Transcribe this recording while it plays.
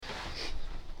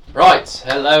Right,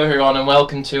 hello everyone and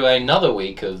welcome to another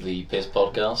week of the Piss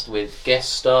Podcast with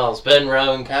guest stars Ben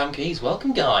Rowe and Keys.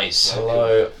 Welcome guys.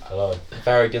 Hello.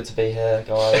 Very good to be here,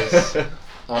 guys.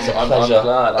 I'm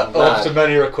glad. After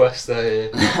many requests there.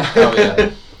 Oh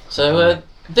yeah. So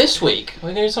this week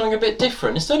we're going to do something a bit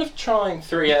different. Instead of trying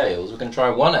 3 ales, we're going to try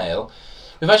 1 ale.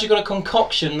 We've actually got a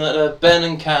concoction that Ben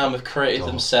and Cam have created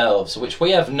themselves, which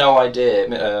we have no idea.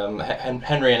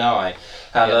 Henry and I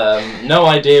have no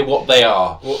idea what they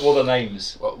are. What are the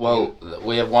names? Well,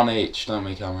 we have one each, don't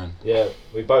we, Cameron? Yeah,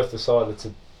 we both decided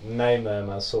to name them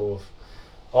as sort of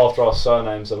after our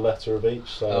surnames, a letter of each.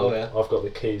 So I've got the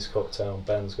Keys cocktail and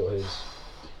Ben's got his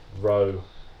Rowe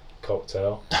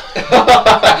cocktail. So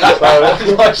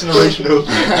Nice and original.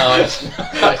 Nice.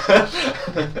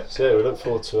 So yeah, we look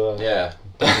forward to Yeah,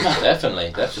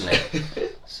 definitely.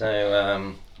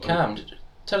 So Cam,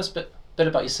 tell us a bit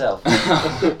about yourself.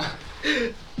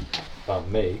 about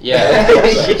me. Yeah.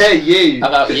 Yeah, you. How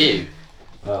about you?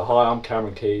 Hi, I'm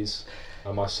Cameron Keys.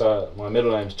 My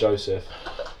middle name's Joseph.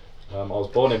 I was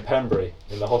born in Pembury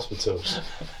in the hospital.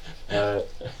 I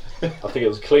think it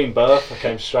was a clean birth. I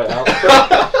came straight out.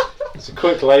 It's a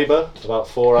quick labour, about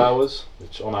 4 hours,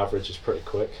 which on average is pretty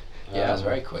quick. Yeah, that's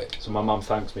very quick. So my mum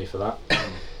thanks me for that.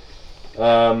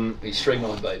 You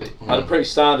streamlined, baby. I had a pretty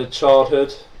standard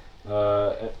childhood.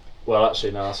 Well,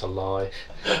 actually, no, that's a lie.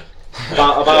 So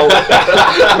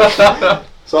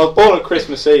I was born on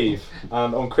Christmas Eve,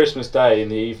 and on Christmas Day in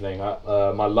the evening,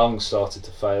 my lungs started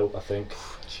to fail, I think.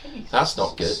 Jeez. That's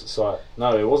not good.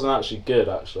 No, it wasn't actually good,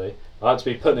 actually. I had to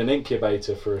be put in an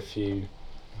incubator for a few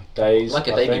days. Like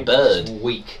a baby bird.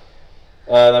 Week.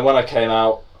 Then when I came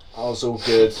out, I was all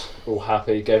good, all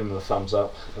happy, gave him a thumbs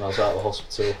up, and I was out of the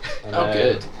hospital. And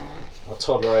good. My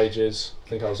toddler ages, I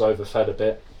think I was overfed a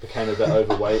bit, became a bit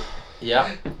overweight.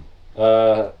 Yeah.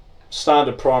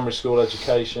 Standard primary school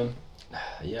education.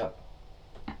 Yeah.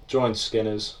 Joined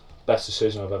Skinner's, best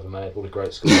decision I've ever made. What a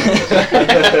great school.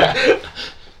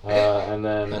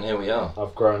 And here we are.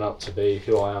 I've grown up to be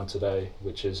who I am today,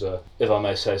 which is, if I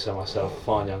may say so myself, a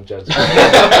fine young gentleman.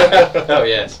 Oh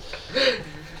yes.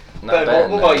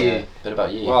 Ben, what about you? Bit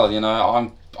about you. Well,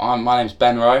 my name's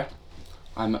Ben Rowe.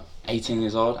 I'm 18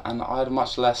 years old, and I had a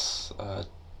much less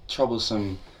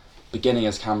troublesome beginning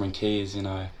as Cameron Keys.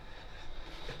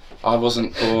 I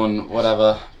wasn't born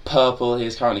purple. He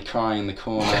is currently crying in the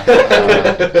corner.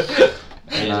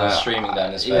 He's streaming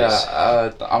down his face.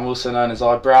 Yeah, I'm also known as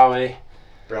Browie.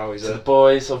 Browies. The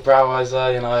boys of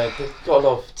Browiser, they've got a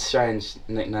lot of strange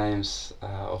nicknames,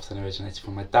 often originated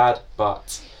from my dad,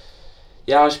 but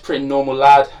yeah, I was a pretty normal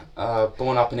lad,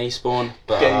 born up in Eastbourne,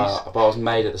 but I was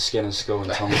made at the Skinner School in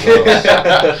Tunbridge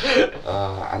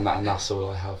and that's all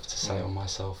I have to say on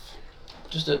myself.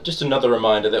 Just another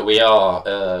reminder that we are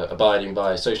abiding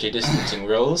by socially distancing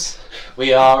rules.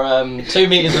 We are 2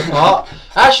 metres apart.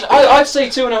 Actually, I'd say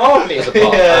 2.5 metres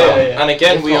apart. Yeah. And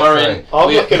again, we are in. I'm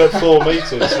looking at 4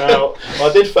 metres now. I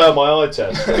did fail my eye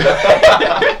test.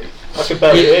 I can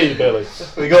barely hear you, Billy.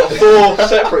 We got 4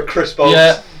 separate crisp bowls.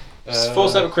 Yeah. 4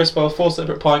 separate crisp bowls, 4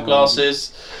 separate pint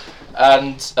glasses.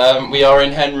 And we are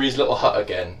in Henry's little hut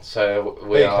again, so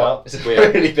we are. It's a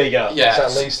really big hut. Yeah,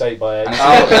 It's at least 8 by 8.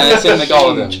 And it's in the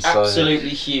garden, huge, so absolutely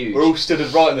huge. We're all stood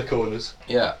right in the corners.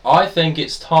 Yeah, I think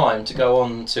it's time to go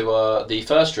on to the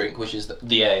first drink, which is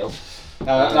the ale.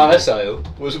 Now this ale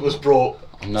was brought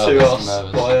I'm to nervous,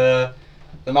 us by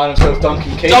the man himself,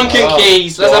 Duncan Keys. Duncan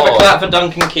Keys, let's have a clap for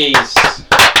Duncan Keys.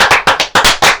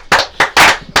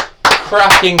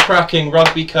 Cracking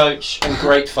rugby coach and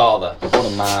great father. what a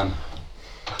man.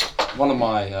 One of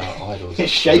my idols. He's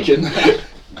shaking.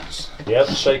 Yep,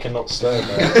 shaken, not stirred,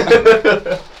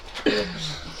 mate.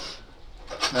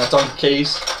 Duncan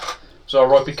Keys was our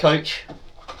rugby coach.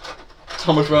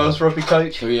 Thomas Rowe's rugby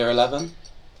coach. Who year 11?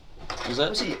 Was it?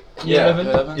 Was he? Yeah.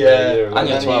 11? Yeah. And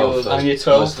year 12. And year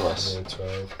 12. Most of us. Year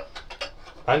 12.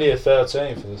 And year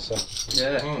 13 for the second.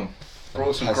 Yeah.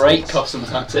 Brought some Peasants. great custom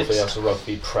Probably tactics. has a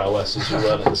rugby prowess as you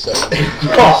learn in the second.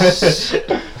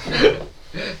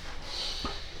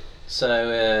 So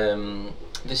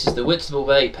this is the Whitstable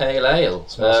Bay Pale Ale.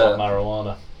 Smells like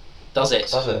marijuana. Does it?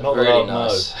 Does it? Not Really that I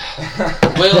nice.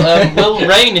 Will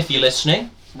Rain, if you're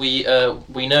listening, we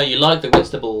know you like the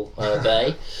Whitstable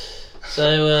Bay,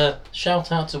 so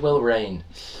shout out to Will Rain.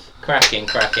 Cracking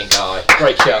guy.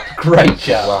 Great shout.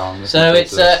 Wow, I'm So looking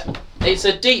forward to it's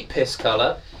a deep piss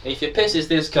colour. If your piss is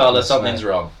this colour, Yes, something's mate.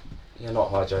 wrong. this. You're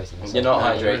not hydrating. You're not No,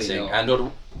 hydrating, really not.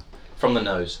 and from the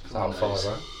nose. It's on fire,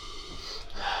 right?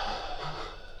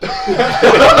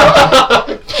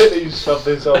 Billy shoved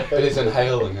his off. Billy's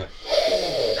inhaling it.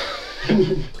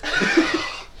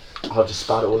 I've just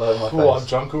spat it all over my face. Oh, I'm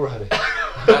drunk already.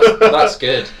 That's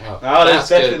good. No, that's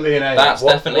good. definitely an ale. That's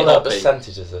definitely what hoppy.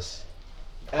 percentage is this?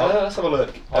 Let's have a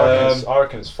look. I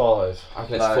reckon it's 5. I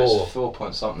think No, it's 4. it's 4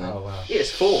 point something. Oh wow. Yeah,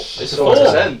 it's 4. It's 4%.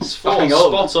 4%. It's 4. Fucking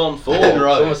old. Spot on 4. Right. It's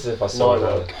almost as if I saw Light it.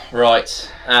 work.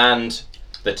 Right, and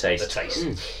the taste. The taste.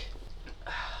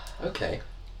 Okay.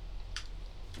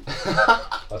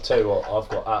 I'll tell you what, I've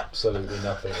got absolutely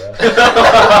nothing there.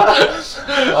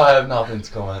 I have nothing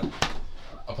to comment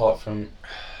apart from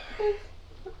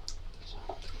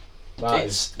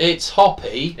It's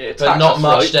hoppy, It but not attacks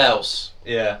much the throat. else.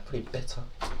 Yeah. pretty bitter.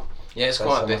 Yeah, it's Say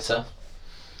quite so bitter. myself.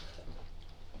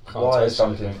 Can't Why taste is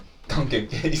anything. Duncan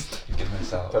Keys taking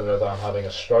this I out? don't know whether I'm having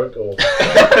a stroke or...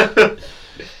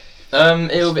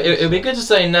 It'll be good to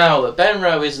say now that Ben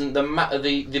Rowe isn't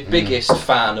the biggest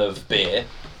fan of beer,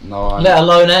 No, I'm let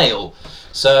alone ale.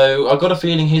 So I've got a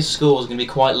feeling his score is going to be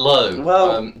quite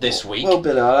low this week. Well,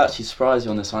 Billy, I'll actually surprise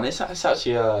you on this one. It's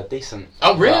actually decent.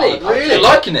 Oh really? Yeah, I You're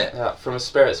liking it? Yeah, from a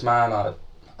spirits man, I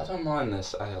don't mind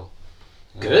this ale.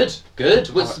 Yeah. Good.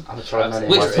 I've tried many.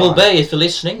 Whitstable Bay, if you're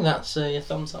listening, that's a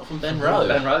thumbs up from Ben Rowe.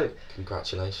 Ben Rowe.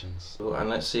 Congratulations. And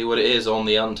let's see what it is on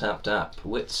the Untapped app.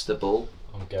 Whitstable.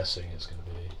 I'm guessing it's going to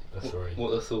be a 3.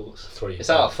 What are the thoughts? 3. It's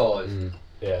out of 5. Mm.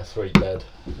 Yeah, 3 dead.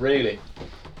 Really?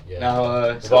 Yeah. Now,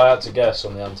 if I had to guess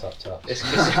on the Untapped app, it's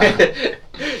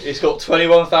got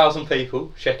 21,000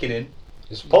 people checking in.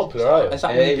 it's a popular ale. Is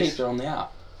that It many is. people are on the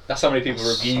app? That's how many people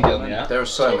reviewed it on the app. There are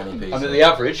so many people. And the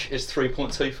average is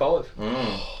 3.25.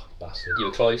 Bastard. You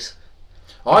were close.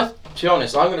 To be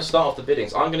honest, I'm going to start off the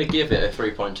biddings. I'm going to give it a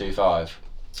 3.25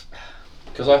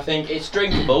 because I think it's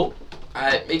drinkable.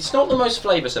 It's not the most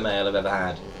flavoursome ale I've ever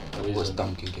had. What's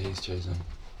Duncan Keys choosing?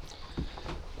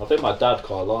 I think my dad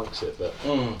quite likes it, but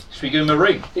Should we give him a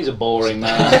ring? he's a boring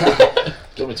man.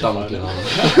 Do you want me to phone Duncan him? on.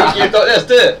 Let's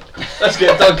do it. Let's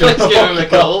get Duncan. Let's give him a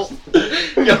call.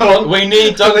 Go on. We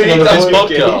need Duncan on this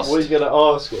podcast. What are you going to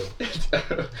ask him?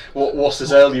 What's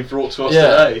this ale you brought to us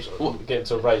Yeah. today? Get him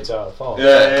to rate out of 5.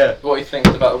 Yeah. What do you think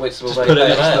about the Whitstable Just Bay put it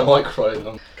Pale next to the Ale? microphone.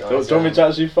 Do you want me to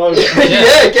actually phone him?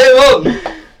 Yeah, get him on.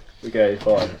 Okay,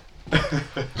 fine.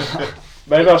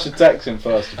 Maybe I should text him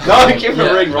first. No, give him a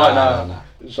Yeah. ring right now. No.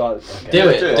 It's like, okay.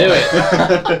 Do Do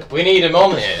it. We need him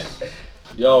on here.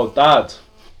 Yo, Dad.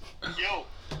 Yo,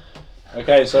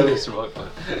 Okay, so It's right,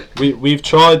 we've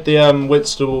tried the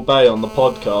Whitstable Bay on the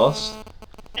podcast.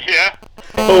 yeah.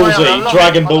 Ball Z,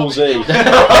 Dragon Ball Z. It's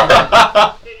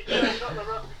got the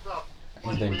rugby stuff.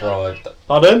 He's been bribed.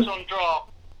 Pardon? It's on draft.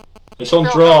 It's on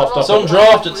draft. It's on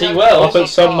draft at T Up Wells. at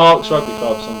St Mark's Rugby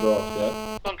Club. It's on draft.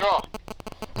 Yeah. It's on draft.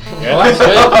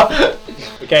 Yeah.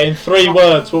 Okay, in 3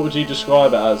 words, what would you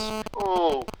describe it as?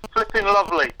 Oh, flipping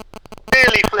lovely.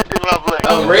 Really flipping lovely.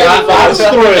 Oh, really? That's 3.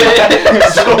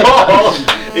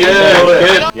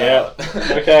 Yeah, Yeah.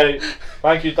 Okay.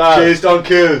 Thank you, Dad. Cheers,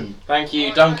 Duncan. Thank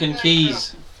you, Duncan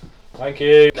Keys. Thank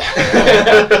you.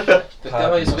 But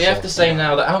guys, we have to say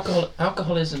now that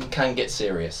alcoholism can get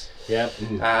serious. Yeah.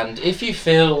 And if you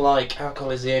feel like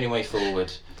alcohol is the only way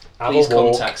forward, Have please a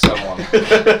walk. contact someone.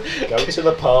 Go to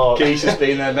the park. Keys has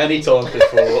been there many times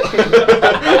before.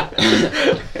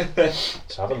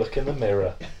 Just have a look in the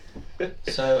mirror.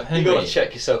 So, You Henry, got to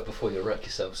check yourself before you wreck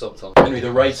yourself sometimes. Henry,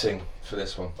 the rating for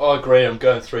this one. I agree, I'm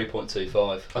going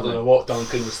 3.25. I don't know what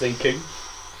Duncan was thinking.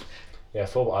 Yeah,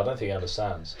 4. I don't think he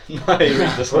understands. No, he really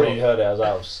I does thought not. you heard it as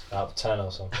out of 10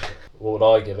 or something. What would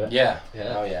I give it? Yeah.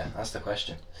 Yeah. Oh yeah, that's the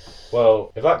question.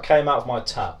 Well, if that came out of my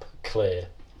tap clear,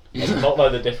 I do not know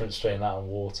the difference between that and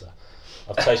water.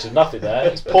 I've tasted nothing there.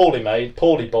 It's poorly made,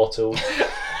 poorly bottled.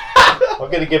 I'm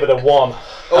going to give it a 1.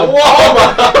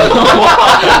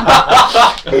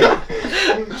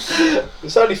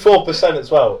 It's only 4%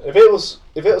 as well. If it was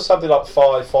something like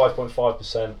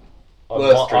 5.5%,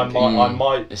 I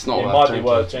might. It's not it worth might drinking. be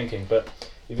worth drinking. But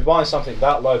if you're buying something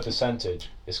that low percentage,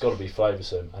 it's got to be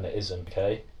flavoursome, and it isn't.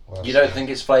 Okay. You don't think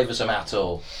it's flavoursome at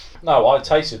all? No, I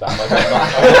tasted that. And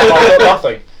I got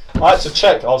nothing. I had to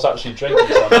check. I was actually drinking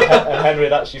something, and Henry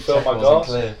had actually filled my glass.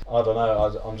 Clear. I don't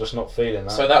know. I'm just not feeling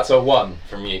that. So that's a 1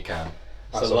 from you, Cam.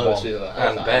 That's That's the a lowest 1. we've ever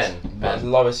had. And Ben. That's the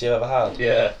lowest you ever had.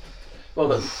 Yeah. Well,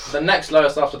 the next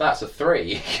lowest after that's a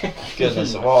 3.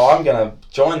 Goodness. Well, I'm gonna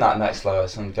join that next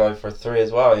lowest and go for a 3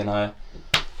 as well. You know,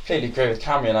 completely agree with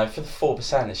Cameron. You know, for the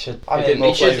 4%, it should. I mean, more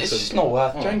it's just not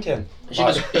worth Mm. drinking.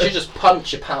 You should just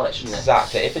punch your palate, shouldn't it?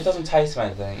 Exactly. If it doesn't taste of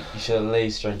anything, you should at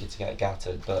least drink it to get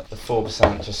gattered. But the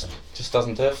 4% just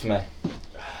doesn't do it for me.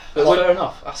 That's fair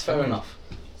enough. That's fair enough.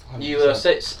 You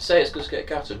say it's good to get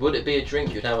gutted. Would it be a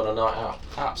drink you'd have on a night out?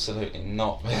 Absolutely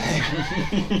not. No.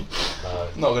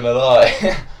 Not gonna lie.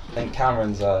 I think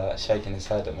Cameron's shaking his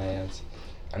head at me. And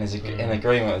and is in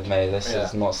agreement with me. This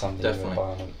is not something definitely.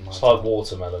 we're buying. It's like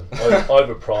watermelon.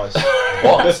 Overpriced.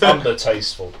 What?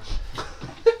 Undertasteful.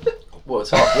 Well,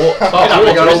 it's half water.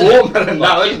 He's got a watermelon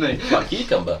now, isn't he? Like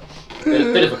cucumber.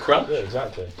 Bit of a crunch. Yeah,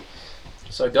 exactly.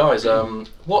 So guys,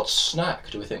 what snack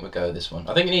do we think would go with this one?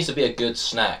 I think it needs to be a good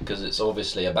snack because it's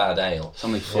obviously a bad ale.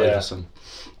 Something flavoursome.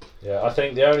 Yeah, I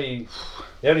think the only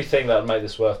thing that would make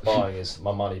this worth buying is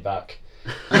my money back.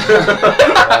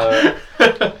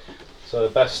 So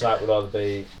the best snack would either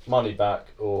be money back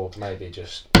or maybe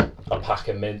just a pack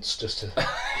of mints just to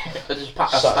Just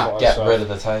pack satisfy Get myself. rid of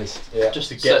the taste. Yeah. Just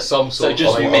to get some sort so of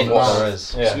just flavour mint. of What what there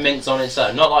is. Yeah. Just mince on its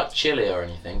own, not like chili or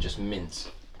anything. Just mince.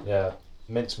 Yeah,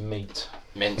 mince meat.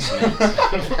 Mince.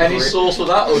 Any sauce for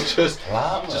that, or just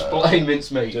Just plain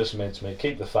minced meat? Just mince meat.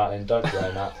 Keep the fat in, don't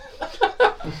drain that.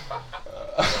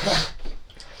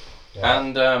 Yeah.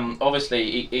 And obviously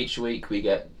each week we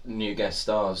get new guest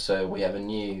stars, so we have a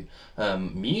new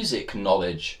music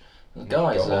knowledge.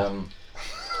 Guys,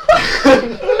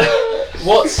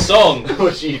 what song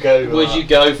Would you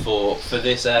go for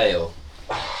this ale?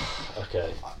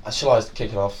 Okay. Shall I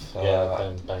kick it off?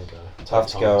 Yeah, Ben go. I have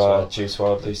to go Juice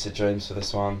WRLD, Lucid Dreams for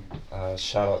this one.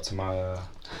 Shout out to my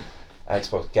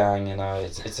Xbox gang. You know,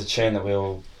 it's a tune that we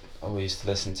all used to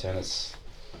listen to, and it's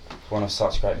one of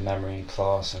such great memory and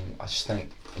class. And I just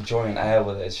think enjoying an ale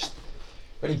with it is just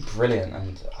really brilliant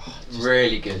and just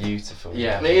Really good. beautiful.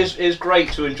 Yeah. And it is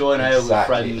great to enjoy an ale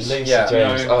Exactly. with friends. Lucid Yeah.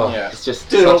 Dreams. You know, Oh, yeah. it's just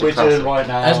Doing such what a we're classic. doing right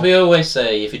now. As we always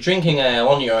say, if you're drinking ale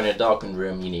on your own in a darkened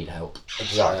room, you need help.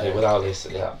 Exactly. Without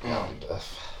Lucid, yeah. Yeah.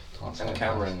 Can't say And it.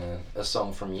 Cameron, a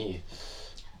song from you.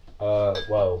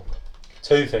 Well,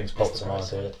 two things popped to mind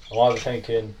here. I'm either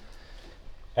thinking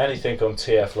anything on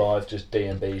TF Live, just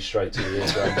D&B straight to the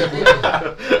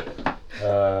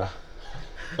eardrums.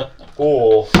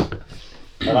 Or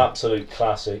an absolute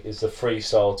classic is the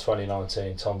Freestyle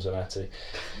 2019 Tom Zanetti.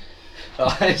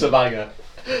 It's a banger.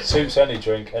 Suits any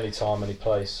drink, any time, any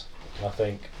place. And I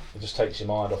think it just takes your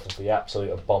mind off of the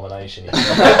absolute abomination you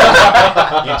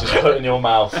just put in your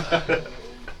mouth.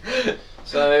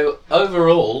 So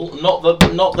overall, not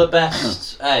the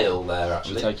best ale there We're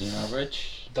actually. taking an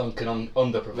average. Duncan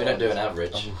underprovided. We don't do an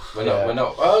average. We're Yeah.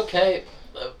 not. Okay.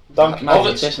 Duncan,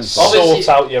 Obviously- sort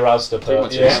out your Asda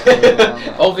much,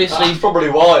 yeah. Obviously, That's probably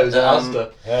why it was Um,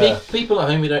 Asda. Yeah. people at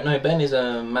home who don't know, Ben is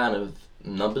a man of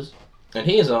numbers, and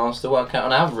he has asked to work out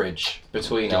an average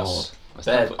between us.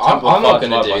 Ben, I'm not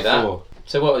going to do that.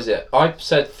 So what was it? I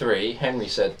said 3. Henry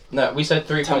said no. We said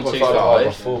 10.5 divided by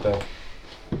 3.25. 4, Bill.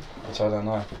 Which I don't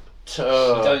know. You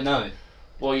don't know.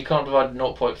 Well, you can't divide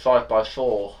 0.5 by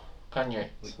 4, can you?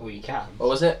 Well, you can. What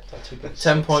was it?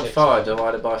 10.5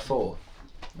 divided by 4.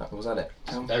 Was that it?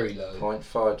 Very low.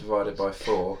 0.5 divided by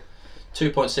 4.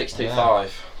 2.625.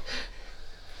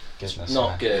 Goodness.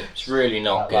 Not good. It's really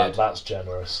not good. That's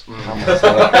generous.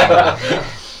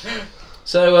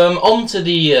 So on to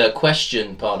the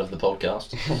question part of the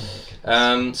podcast.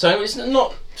 So it's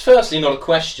not, firstly, not a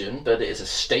question, but it is a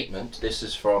statement. This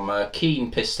is from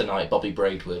Keen Pistonite Bobby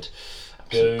Braidwood.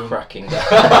 Boom. Cracking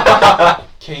down.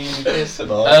 Keen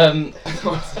Pistonite.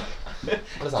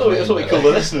 That's what we call the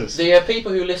listeners. The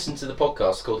people who listen to the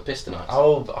podcast are called the Pistonites.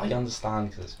 Oh, but I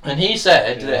understand because And he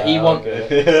said that he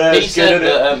okay. he said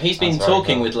that he's been That's very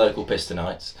talking good. with local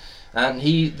Pistonites, and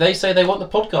they say they want the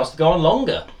podcast to go on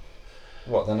longer.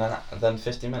 what then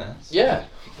 50 minutes? Yeah,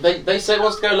 they say it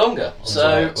wants to go longer.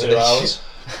 So 2 hours.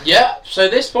 yeah, so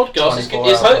this podcast is 24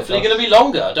 hour hopefully podcast. going to be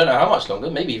longer. I don't know how much longer,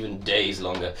 maybe even days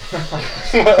longer.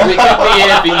 We could be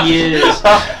here for years,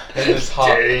 In this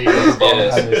hut, in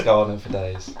Yes. this garden for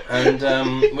days. and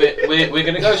we're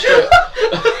going to go straight.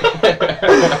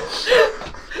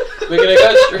 We're going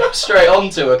to go straight on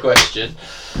to a question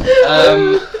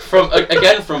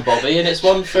from Bobby, and it's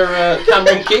one for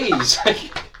Cameron Keys.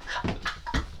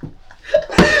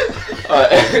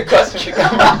 Alright, question for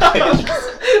Cameron Keys.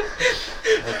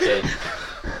 Okay.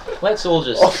 Let's all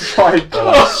just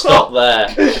stop there.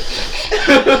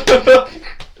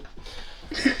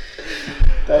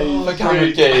 For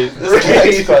Cameron Keys. This is the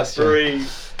next question.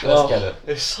 Let's get it.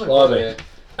 It's so Blimey. funny.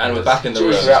 And we're back in the Jeez,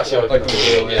 room. we're actually open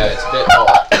the room. Yeah, it's a bit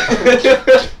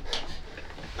hot.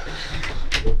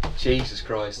 Jesus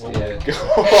Christ. Oh Yeah. my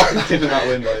God. In that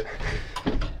window.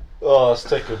 Oh, that's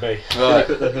tickled me. Right.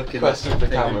 Put the hook in Question for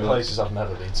In Cameron. places I've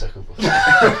never been tickled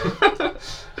before.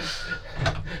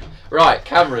 Right,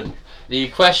 Cameron. The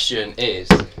question is,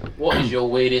 what is your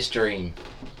weirdest dream?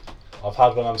 I've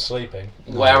had when I'm sleeping.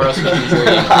 Where else can you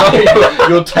dream?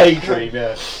 Your daydream,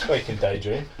 yeah. Well, you can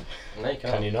daydream. No, you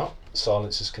can't. Can you not?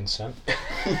 Silence is consent. Don't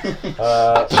say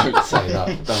that.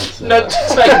 Don't say No, that.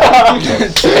 say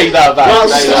that. Take that back.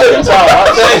 Take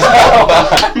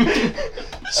that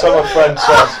back. So my friend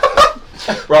says.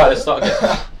 Right, let's start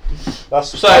again.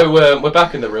 That's So we're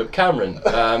back in the room. Cameron,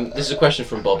 this is a question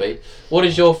from Bobby. What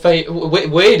is your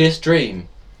weirdest dream?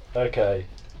 Okay.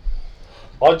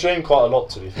 I dream quite a lot,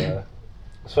 to be fair.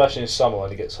 Especially in summer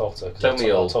when it gets hotter. Don't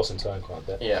we all? I toss and turn quite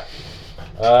a bit. Yeah.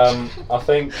 I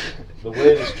think the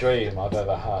weirdest dream I've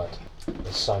ever had.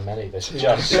 There's so many. There's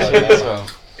just so many.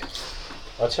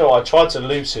 I tell you, I tried to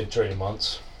lucid dream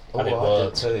once, and it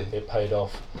worked. It paid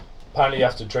off. Apparently, you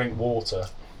have to drink water,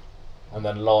 and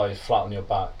then lie flat on your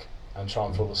back and try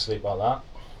and fall asleep like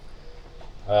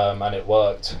that. And it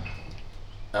worked.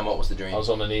 And what was the dream? I was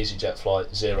on an EasyJet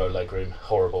flight, 0 legroom,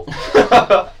 horrible.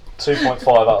 2.5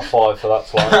 out of 5 for that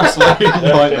flight.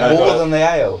 More than the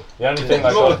ale. The only thing they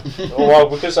got, well,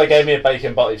 because they gave me a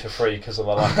bacon butty for free because of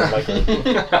the lack of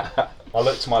legroom. I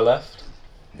look to my left.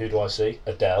 Who do I see?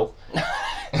 Adele.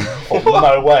 Oh,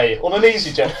 no way. On an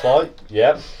EasyJet flight.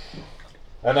 Yep.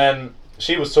 And then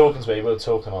she was talking to me. We were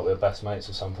talking like we were best mates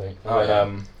or something. And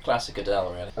then, Classic Adele,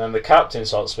 really. and then the captain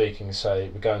started speaking and say,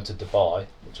 "We're going to Dubai,"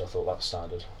 which I thought that's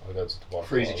standard. I go to Dubai.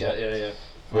 For EasyJet, yeah.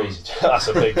 For EasyJet, that's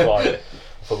a big flight. I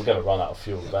thought we're going to run out of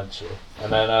fuel eventually.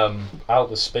 And then out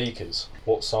the speakers,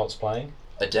 what starts playing?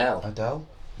 Adele.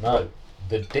 No,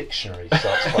 the dictionary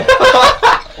starts playing.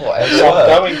 What? So I'm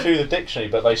going through the dictionary,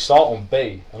 but they start on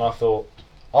B, and I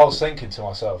was thinking to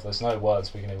myself, there's no words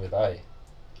beginning with A.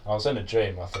 I was in a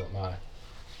dream. I thought, no,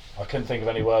 I couldn't think of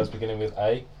any words beginning with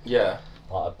A. Yeah.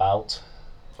 Like about.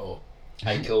 Or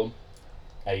Acorn.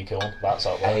 Acorn. That's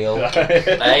up there. Ale.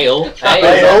 Ale.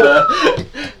 Yeah.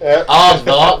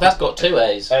 Aardvark, that's got 2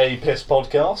 A's. A Piss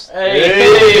Podcast.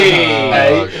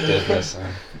 Hey. Oh, goodness.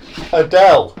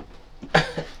 Adele.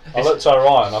 I looked to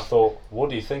Orion and I thought, what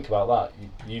do you think about that?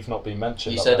 You've not been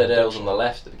mentioned. You up said there in Adele's on dictionary. the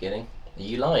left at the beginning. Are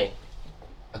you lying?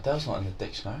 Adele's not in the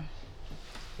dictionary.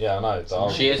 Yeah, I know. But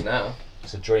She is now.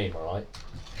 It's a dream, alright?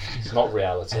 It's not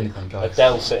reality. Anything goes.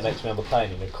 Adele sitting next to me on the plane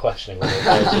and you're questioning whether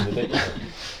Adele's in the dictionary.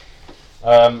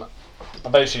 And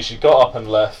basically she got up and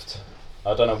left.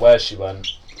 I don't know where she went.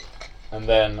 And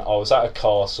then I was at a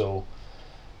castle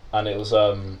and it was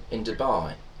In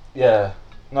Dubai. yeah.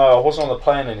 No, I wasn't on the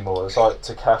plane anymore. It was like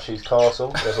Takashi's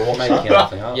castle. There's a Making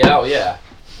anything up. Yeah, oh yeah.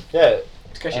 Yeah.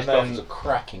 Takeshi's And Castle then was a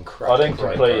cracking I didn't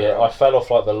great complete it. program. I fell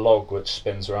off like the log which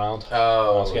spins around.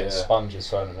 Oh, I was getting yeah. sponges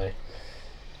thrown at me.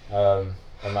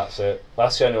 And that's it.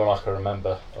 That's the only one I can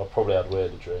remember. I probably had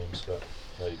weirder dreams, but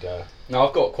there you go. Now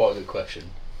I've got quite a good question.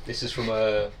 This is from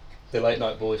the Late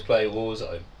Night Boys Play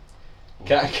Warzone.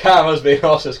 Cam has been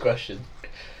asked this question.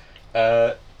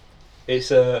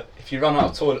 It's if you run out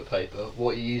of toilet paper,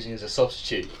 what are you using as a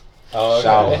substitute? Oh,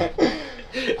 Shower. okay.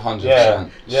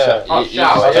 100%. Yeah. Shower, I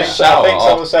think Shower.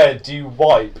 someone said, do you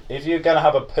wipe if you're going to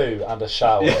have a poo and a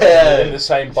shower Yeah. in the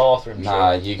same bathroom?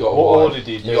 Nah, you got to What wipe. order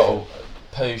do you do? You got to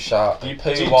poo, shower. Do you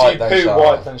poo, do wipe, you then poo, shower.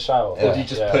 wipe, then shower? Or do you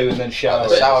just poo and then shower?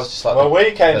 The shower's just like Well,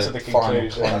 we came the to the final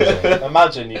conclusion. cleansing.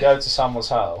 Imagine you go to someone's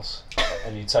house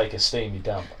and you take a steamy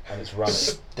dump and it's running,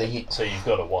 Sting. so you've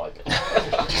got to wipe.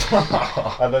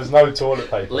 And there's no toilet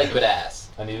paper. Liquid ass.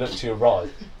 And you look to your right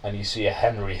and you see a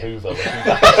Henry Hoover looking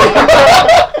back.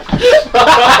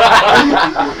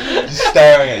 Just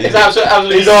staring at you. It's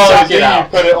absolutely His eyes, suck it you out.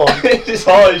 put it on. His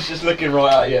eyes just looking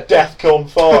right at you. Defcon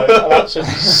 5 and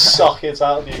absolutely suck it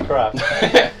out of your crap.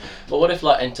 But what if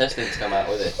like intestines come out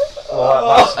with it?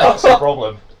 Well, that's the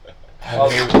problem. I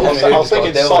was Hoover's thinking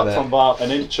gotta deal suck with it. from about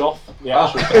an inch off the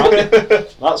actual crap.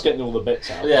 That's getting all the bits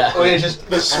out. Yeah. Or you just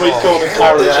The sweet corn and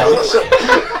carrot chunks.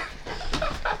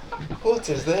 What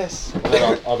is this? I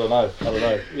don't know.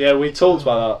 Yeah, we talked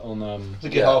about that on. It's a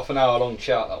good half an hour long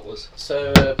chat that was.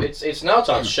 So it's now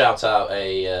time to shout out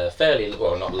a fairly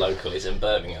not local. It's in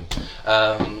Birmingham.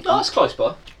 Oh, that's close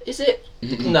by. Is it?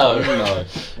 No. No.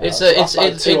 It's That's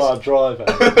about a 2-hour drive.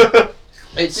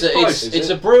 it's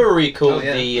a brewery called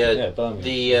Birmingham.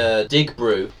 the Dig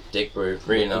Brew. Dig Brew,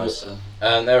 really nice.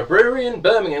 And they're a brewery in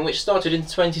Birmingham which started in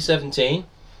 2017.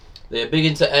 They're big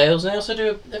into ales, and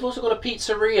they've also got a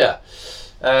pizzeria.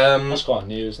 That's quite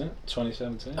new, isn't it?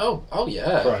 2017. Oh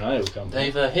yeah. For an ale company.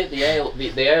 They've hit the ale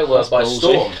world by ballsy.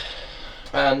 storm,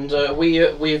 and we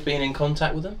have been in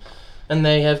contact with them, and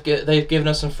they've given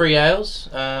us some free ales,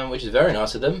 which is very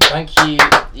nice of them. Thank you.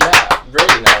 Yeah,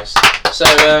 really nice. So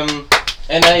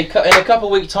in a couple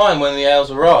of week time when the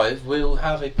ales arrive, we'll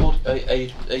have a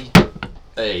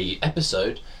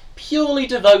episode purely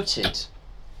devoted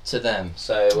to them.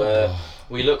 So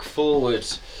We look forward.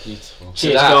 Beautiful. to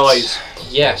Cheers, that. guys.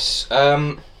 Yes.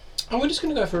 And we're just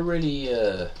going to go for a really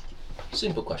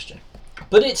simple question,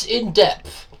 but it's in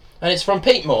depth, and it's from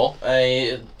Pete Moore,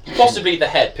 possibly the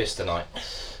head Pistonite,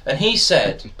 and he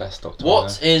said, Best doctor.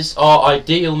 "What is our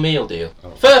ideal meal deal?"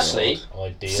 Oh, Firstly,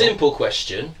 Ideal. simple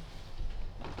question: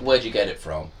 where'd you get it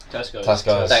from?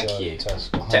 Tesco's. Thank you.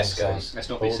 Tesco's. Let's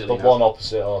not be The silly. one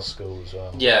opposite our school as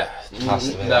well. Yeah,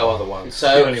 Has to be. no other one. It's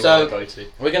the only one I So go to.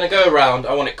 we're going to go around.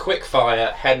 I want it quick fire.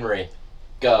 Henry,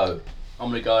 go. I'm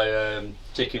gonna go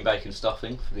chicken bacon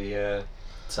stuffing for the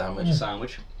Sandwich.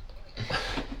 sandwich.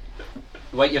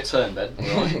 Wait your turn, Ben.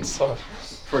 Right. Sorry.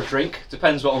 For a drink,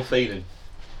 depends what I'm feeling.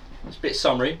 It's a bit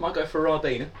summery. Might go for a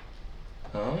Ribena.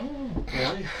 Oh.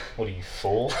 Yeah. What are you,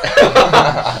 4?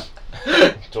 Do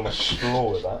you want to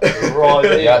straw with that?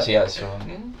 Right. Yeah, actually, sure.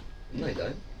 No, you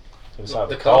don't. It's like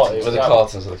The cartons. For the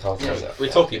cartons, We're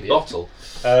talking bottle.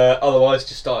 Otherwise,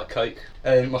 just Diet Coke.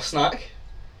 And my snack,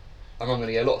 and I'm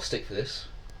gonna get a lot of stick for this.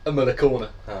 A Muller Corner.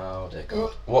 Oh dear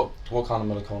God. What kind of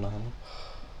milk corner, Hannah?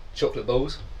 Chocolate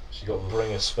balls. So you got to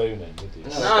bring a spoon in with you.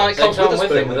 No, it They comes come with a with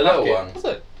spoon it, with a in little the one. packet. Does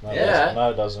it? No, Yeah. No,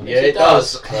 it doesn't. Yeah, it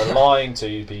does. They're lying to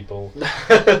you people.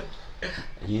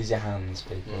 Use your hands,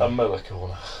 people. A Miller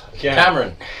corner.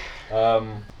 Cameron,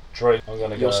 Drink. I'm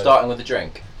gonna go. you're starting with a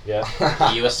drink. Yeah.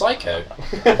 Are you a psycho?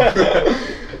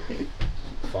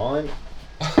 Fine.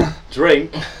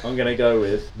 Drink. I'm gonna go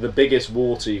with the biggest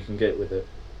water you can get with it.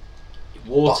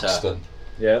 Water. Buxton.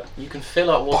 Yeah. You can fill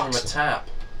up water from a Buxton. tap.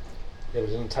 Yeah, but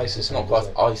it doesn't taste the It's same. not does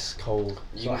quite it? ice cold.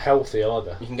 It's You not can, healthy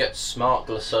either. you can get smart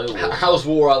Glaceau water. How's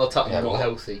water out of the tap Yeah, not but-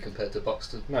 healthy compared to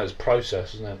Buxton? No, it's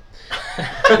processed, isn't it?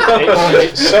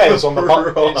 It says on the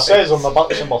Right. it says on the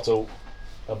Buxton bottle,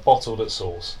 a bottled at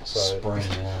source. So Spring,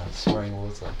 spring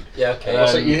water. Yeah, okay.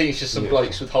 So you think it's just some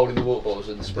blokes with holding the water bottles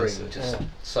in the spring, Yes, just yeah.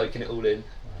 soaking it all in?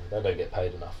 they don't get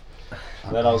paid enough.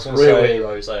 And then I was going to Real say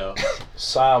heroes they are.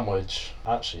 sandwich.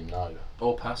 Actually, no.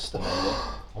 Or pasta, maybe.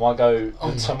 I might go Oh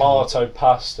the my tomato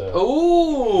pasta with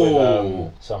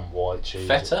Ooh. some white cheese.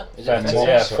 Feta? Is it Feta, feta?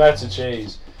 yeah, feta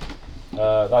cheese.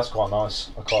 That's quite nice.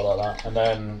 I quite like that. And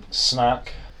then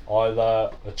snack,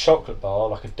 either a chocolate bar,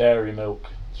 like a dairy milk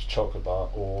chocolate bar,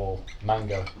 or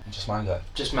mango. Just mango.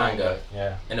 Just mango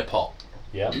Yeah, in a pot,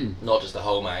 yeah. not just the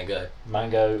whole mango.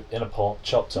 Mango in a pot,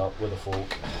 chopped up with a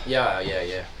fork. Yeah.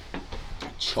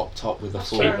 Chopped up with a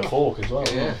Keep fork. a fork as well.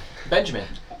 Yeah. Benjamin.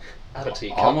 Add it to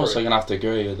your I'm also cutlery. going to have to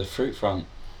agree with the fruit front.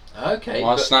 Okay.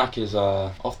 My but- snack is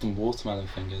often watermelon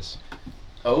fingers.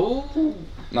 Oh.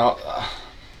 Now,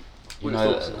 you What are know,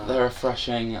 your thoughts on that? they're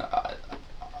refreshing.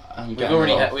 I'm We've getting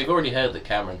already a lot- we've already heard that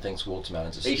Cameron thinks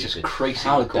watermelons are He's just stupid. creasing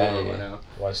How the corner dare you. right now.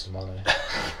 Waste of money.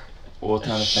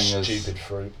 watermelon fingers. Stupid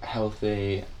fruit.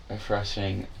 Healthy,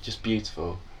 refreshing, just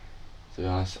beautiful. To be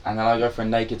honest, and then I go for a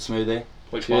naked smoothie.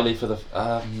 Which Purely one? for the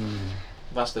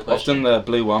That's the question. often the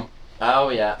blue one, Oh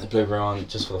yeah. the blueberry one,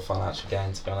 just for the financial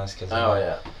gain. To be honest, because Oh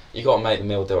yeah. you got to make the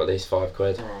meal deal at least £5.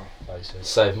 Basically.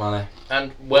 Save money.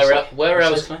 And where else?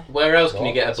 What's this, Where else can you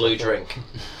What? get a That's blue what I drink?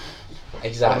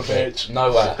 Exactly. bitch.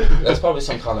 Nowhere. There's probably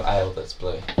some kind of ale that's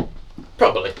blue.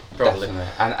 Probably. Definitely.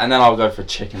 And then I'll go for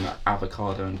chicken,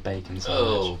 avocado, and bacon sandwich.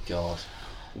 Oh god.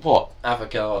 What?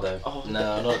 Avocado. Oh,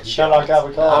 no, not You don't like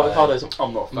avocado? Avocado's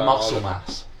I'm not a fan muscle either.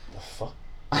 mass. The fuck?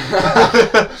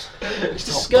 It's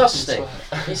disgusting.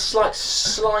 It's like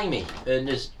slimy and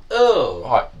just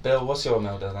Alright, Bill, what's your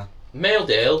meal deal then? Meal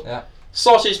deal. Yeah.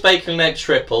 Sausage, bacon, and egg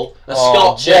triple. A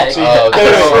Oh, Scotch egg. Oh, and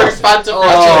a God. fruit Fanta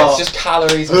Actually, Fruit. it's just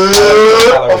calories and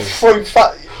A calories. fruit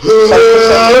fat.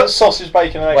 So sausage,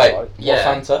 bacon, and egg. Wait, Right?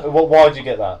 Yeah. what Fanta? Why would you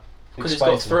get that? Because it's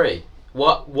Explain got to me. 3.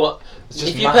 What? It's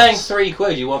just If you're mass. paying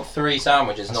 £3, you want 3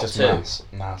 sandwiches, It's not just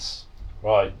 2. mass.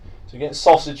 Right. So you get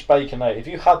sausage, bacon, egg. If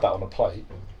you had that on a plate,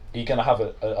 you're going to have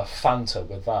a Fanta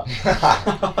with that.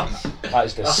 That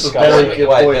is a disgusting. very good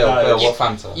Wait, point, Bill, that Bill, is. what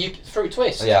Fanta? You fruit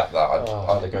twist. Yeah, I'd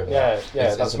Oh. agree with Yeah, that. yeah,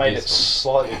 It's- that's it's made it beautiful.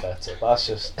 slightly better, but that's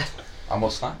just. And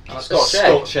what snack? And a A Scotch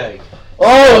egg. Scotch egg.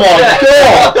 Oh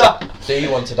my god! Do you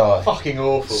want to die? Fucking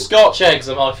awful. Scotch eggs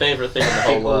are my favourite thing in the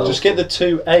whole world. Just get the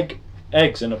 2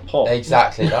 eggs in a pot.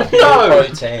 Exactly, that's No.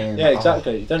 protein. Yeah,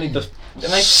 exactly. You don't need the And they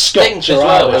Scotch stink as or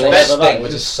well. Irish It's or And best they whatever that stink, which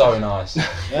is. is so nice.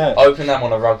 Yeah. Open them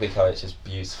on a rugby coach is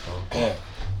beautiful. Yeah.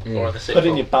 Or in the Put it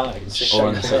in sitcom. your bag and shake Or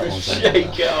in the it sitcom. up.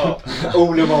 Shake it up.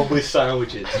 All in one with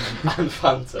sandwiches and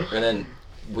Fanta. And then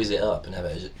whiz it up and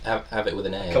have it with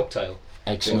an ale. Cocktail.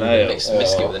 Egg An smoothie. ale. Mix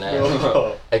it with an ale.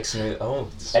 Oh, Egg smoothie. Oh,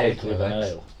 Egg with egg. an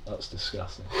ale. That's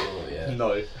disgusting. Oh yeah.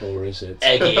 no. Or is it?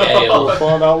 Eggy We'll ale.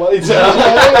 find out later.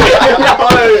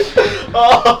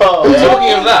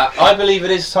 Talking of that, I believe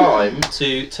it is time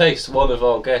to taste one of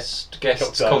our guests'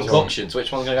 Cocktails. concoctions.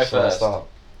 Which one's going to go Shall I first? start?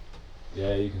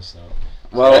 Yeah, you can start.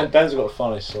 Well, Ben's got a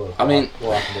funny story. I mean-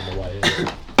 what happened on the way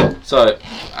in. so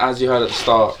as you heard at the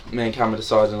start, me and Cameron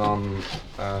decided on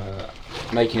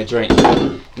making a drink,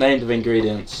 named of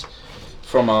ingredients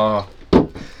from our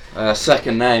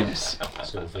second names.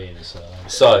 Sort of Venus.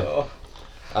 So,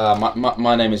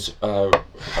 my name is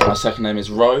my second name is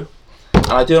Rowe, and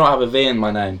I do not have a V in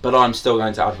my name, but I'm still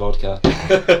going to add vodka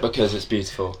because it's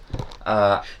beautiful.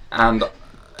 And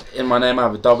in my name I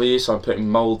have a W, so I'm putting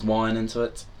mulled wine into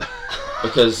it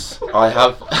because I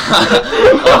have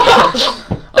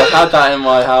I've had that in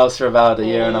my house for about a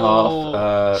year and a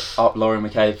half. Up Laurie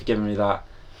McKay for giving me that,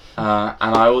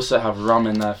 and I also have rum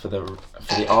in there for the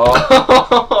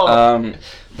R.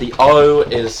 The O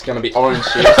is going to be orange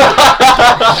juice,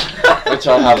 which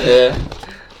I have here,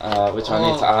 which I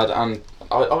need to add, and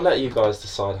I'll let you guys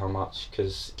decide how much,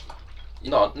 because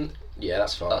Yeah,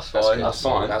 that's fine. That's fine. that's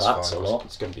fine. That's That's fine. a lot.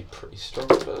 It's going to be pretty strong,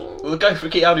 but We'll go for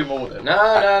keep adding more then.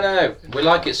 No. We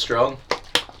like it strong.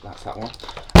 that's that one.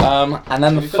 And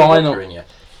then the Have you put final. vodka in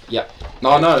yet? No,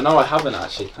 I haven't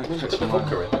actually. Thank you Put for the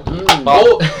reminding vodka me.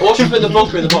 in. Or should we put the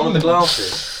vodka in the bottom of the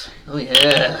glasses? Oh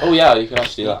yeah. Oh yeah, you can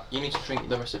actually do that. You need to drink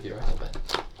the rest of your ale,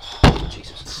 Ben.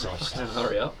 Jesus Christ.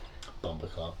 Hurry up. Bumper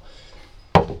car.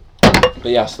 But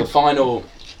yes, the final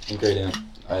ingredient.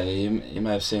 You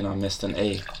may have seen I missed an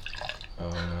E.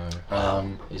 Oh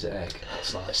no. Is it egg?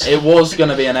 That's nice. It was going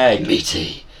to be an egg.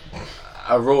 Meaty.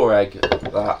 A raw egg,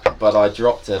 but I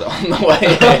dropped it on the way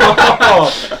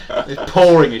in. It's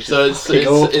pouring. So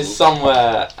it's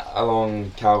somewhere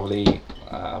along Calverley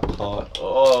Park,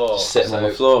 just sitting on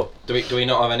the floor. Do we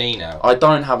not have an E now? I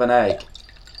don't have an egg,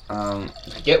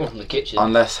 Get one from the kitchen.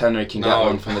 unless Henry can get No.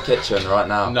 one from the kitchen right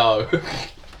now. No.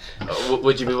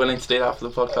 Would you be willing to do that for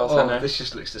the podcast, Oh, Henry? this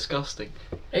just looks disgusting.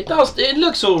 It does. It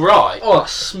looks all right. Oh, it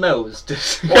smells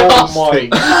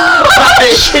disgusting.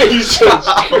 Oh Jesus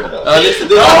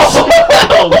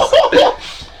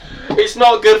It's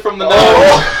not good from the nose.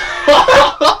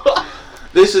 Oh.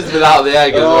 This is without the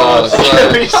egg as well.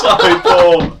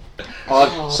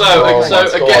 So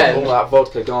again, all that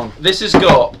vodka gone. this has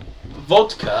got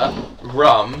vodka,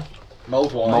 rum,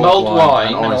 Mulled wine. Mulled wine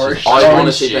and and orange orange juice. I orange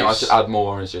honestly think I juice. should add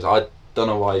more orange juice. I don't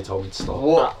know why you told me to stop.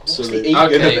 What's the Absolutely. E gonna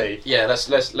Okay. be? Yeah. Let's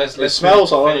smells like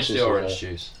finish orange the juice, orange okay.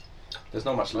 juice. There's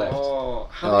not much left. Oh,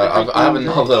 how did I have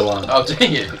another one. Oh, do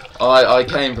you? I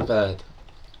came prepared.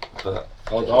 But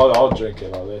I'll drink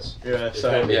it like this. Yeah, If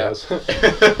same. Henry Yeah. does.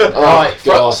 Right.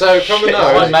 God. So from the Shit,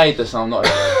 I nose. made this and I'm not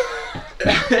even.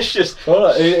 It's just.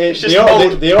 Well, It's just the mould.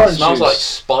 orange It smells juice. like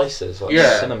spices, like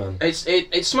Yeah. cinnamon.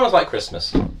 It smells like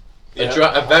Christmas. Yeah.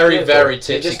 A very very You're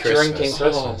tipsy just Christmas. drinking Oh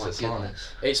Christmas. my it's nice. goodness.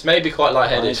 It's maybe quite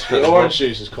lightheaded. The orange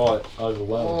juice is quite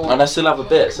overwhelming. And I still have a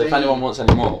bit, so if anyone wants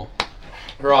any more,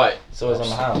 Right. it's always on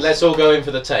the house. Let's all go in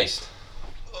for the taste.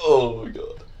 Oh my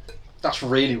god. That's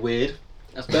really weird.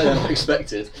 That's better than I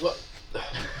expected.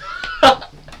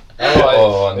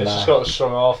 Oh, It's just got a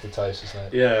strong aftertaste, isn't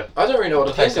it? Yeah. I don't really know what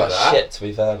to think Tastes of like that. shit, to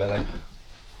be fair, Billy.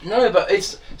 No, but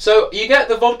it's so you get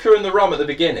the vodka and the rum at the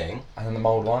beginning, And then the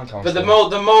mulled wine comes. but the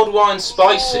through. mulled wine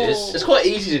spices. It's quite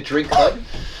easy to drink though.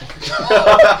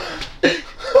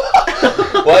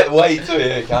 Wait till you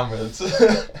hear Cameron's.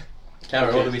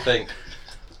 Cameron, what do we think?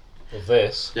 With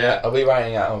this, Yeah. Are we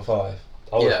rating it out of 5?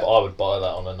 Yeah. I would buy that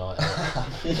on a night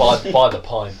out. buy the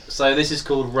pint. So this is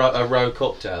called a row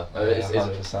cocktail. Yeah, Is it?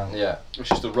 100%. Yeah. It's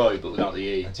just a row, but without the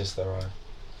E. It's just the right.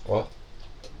 What?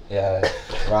 Yeah,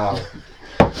 wow.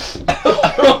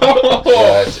 Oh,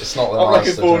 Yeah, it's not the I'm looking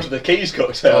nicest forward to drink. the Keys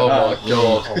cocktail. Oh now. my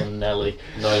god. Oh, Nelly.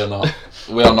 No, you're not.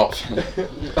 We are not. Yeah,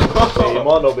 you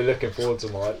might not be looking forward to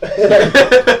mine.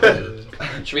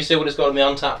 Should we see what it's got on the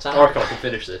untapped I tap? reckon I can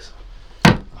finish this.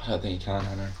 I don't think you can,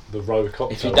 Henry. The row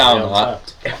cocktail. If you down on that-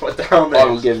 Untapped. If we're down I there.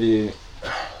 will give you.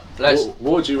 Let's.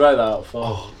 What would you rate that out of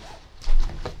 5?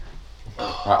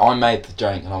 Right, I made the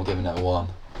drink and I'm giving it a 1.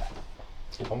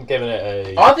 I'm giving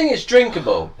it a. I think it's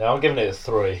drinkable. Yeah, I'm giving it a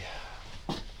 3.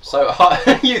 So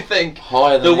you think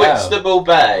Higher the than Whitstable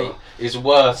Bay is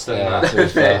worse than Yeah, that? to be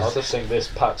fair. I just think this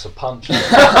packs a punch.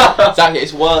 Exactly,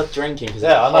 it's worth drinking because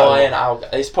Yeah, I it's know. high in alcohol.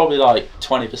 It's probably like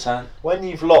 20%. When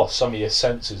you've lost some of your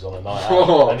senses on a night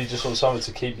Oh. out and you just want something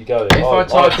to keep you going. If I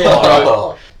type in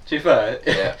To be fair,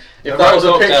 Yeah. if that was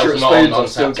a picture of spoons, I'd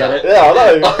still get it. Yeah, I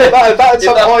know. That's If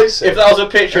some that- ice. If that was a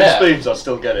picture Yeah. of spoons, I'd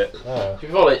still get it. Yeah. To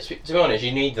be honest,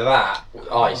 you need that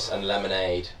ice and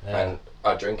lemonade, Yeah. and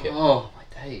I drink it. Oh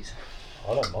my days!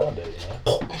 I don't mind it, you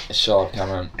know. It's sharp,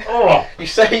 Cameron. Oh, you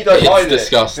say you don't It's mind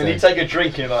disgusting. it, then you take a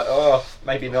drink and you're like, oh,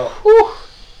 maybe not.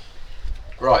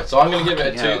 Right, so I'm going to give it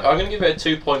a 2. Fucking I'm going to give it a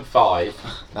 2.5.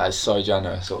 That is so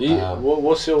generous.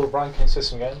 What's your ranking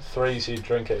system again? 3 so you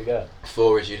drink it again.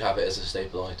 4 is you'd have it as a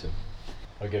staple item.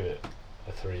 I'll give it a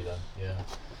A 3 then, yeah.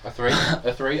 A 3?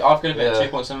 A 3? I've got a bit Yeah.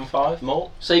 of 2.75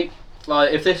 more. See,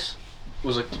 like if this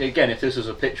was a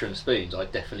picture and spoons,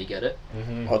 I'd definitely get it.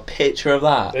 Mm-hmm. A picture of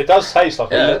that. It does taste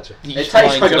like Yeah. a little. It tastes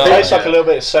like It a tastes like a yeah. little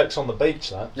bit of sex on the beach,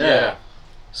 that. Yeah.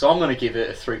 So I'm going to give it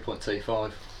a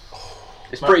 3.25.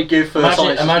 It's pretty good for Imagine,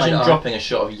 something that's just imagine made dropping a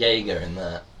shot of Jaeger in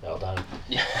there. No, don't.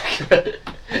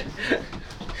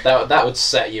 That would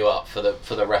set you up for the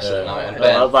rest of the night. And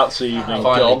Yeah, Ben, that's the evening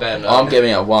finally, gone. Ben. I'm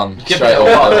giving it a 1 Give straight it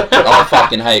a off. I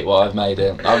fucking hate what I've made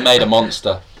it. I've made a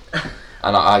monster,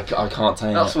 and I can't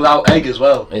tame That's it. without egg as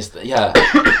well. It's yeah.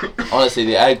 Honestly,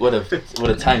 the egg would have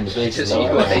tamed the beast. Just a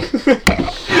eat lot. it.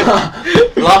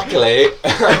 Luckily,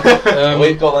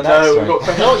 we've got the next one.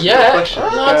 Not yet. Question.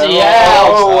 Bloody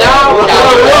Oh, hell.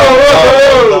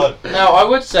 Down, Now, I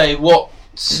would say, what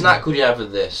snack would you have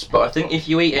with this? But I think if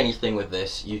you eat anything with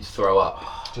this, you'd throw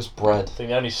up. Just bread. I think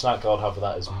the only snack I'd have with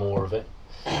that is more of it.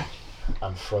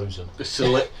 And frozen.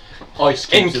 Ice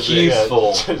In cubes. cube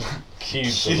form.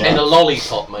 Cubes of In a that.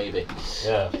 lollipop, maybe.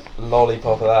 Yeah.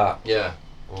 Lollipop of that. Yeah.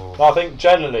 No, I think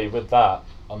generally with that,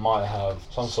 I might have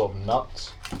some sort of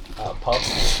nuts at a pub.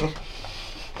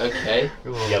 Okay.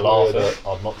 You laugh at,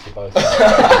 I'd knock you both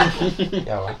out.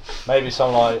 Yeah, right. Maybe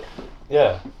some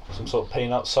some sort of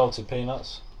peanuts, salted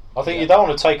peanuts. I think you don't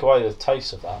want to take away the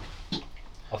taste of that.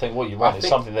 I think what you want is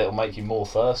something that will make you more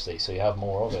thirsty, so you have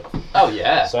more of it. Oh,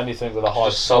 yeah. So anything with a high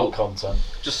Just salt salt. content.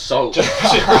 Just salt. Just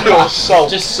pure salt.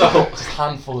 Just salt. Just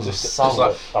handfuls of Just salt.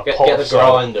 like, a get pot the of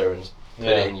salt. grinder and put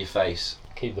Yeah. it in your face.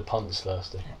 Keep the punters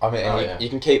thirsty. I mean, Oh, you, yeah. you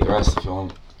can keep the rest if you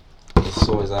want. It's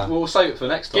always there. We'll save it for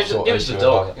next time. Give us the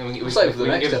dog. We Save it for the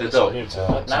can next give it the episode. dog. Give it to the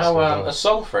next Now, episode. a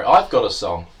song for it. I've got a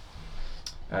song.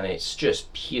 And it's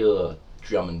just pure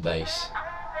drum and bass.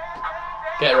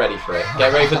 Get ready for it.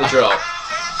 Get ready for the drop.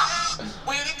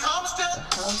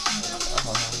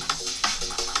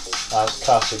 That's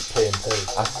classic P&P.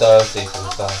 That's dirty for the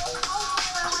day.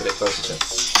 Let's get it closer to it.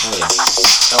 Oh, yeah.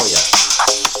 Oh, yeah.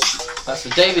 That's the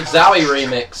David Zowie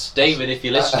remix. David, if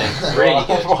you're listening, really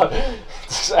good.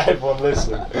 Just everyone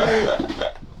listen.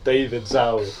 David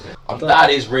Zowie. That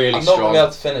is really I'm not going to be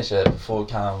able strong. to finish it before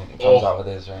Cam comes out with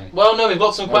his, right? Well, no, we've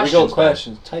got some questions. We got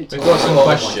questions. We've got some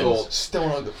questions. Still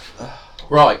not good.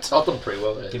 Right. I've done pretty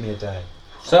well there. Give me a day.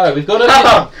 So, we've got a...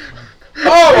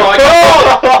 Oh, my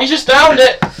God! He's just downed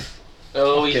it!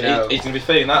 Oh, he's Fucking hell. going to be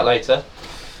feeling that later.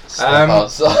 Step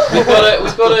outside. We've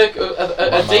got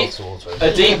a My deep mouth's watering.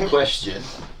 a deep question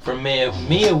from Mia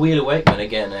Wheeler Wakeman,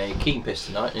 again a keen piss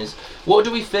tonight, is what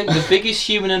do we think the biggest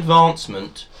human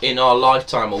advancement in our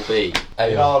lifetime will be?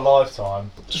 In our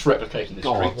lifetime, Just replicating this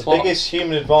God. drink. the What? biggest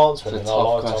human advancement It's in a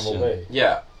our tough lifetime will question. be.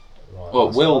 Yeah, Right, Well,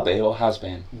 that's will that. be or has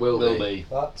been. will be.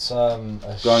 That's a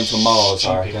Going to Mars,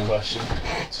 I stupid reckon. question.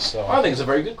 To start. I think it's a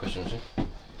very good question, actually.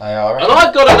 I And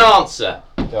I've got an answer.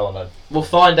 Go on then. We'll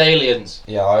find aliens.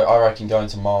 Yeah, I reckon going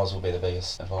to Mars will be the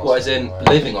biggest advancement. What, as in right?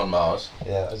 living on Mars?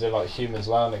 Yeah, As in like humans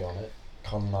landing on it.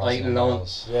 colonizing Ain't long.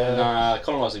 Mars. Yeah. Nah,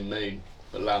 colonising Moon,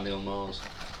 but landing on Mars.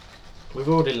 We've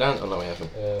already landed. Oh no, we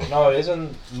haven't. No,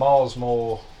 isn't Mars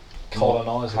more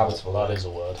colonisable? habitable, That yeah. is a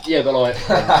word. Yeah, but like,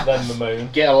 Than the moon.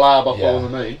 get a lab up Yeah. on the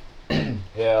Moon.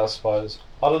 Yeah, I suppose.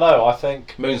 I don't know. I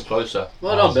think Moon's closer.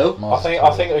 Well done, Bill. Mars is I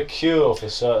cooler. think a cure for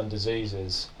certain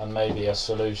diseases and maybe a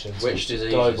solution to Which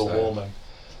diseases, global though? warming.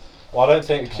 Well, I don't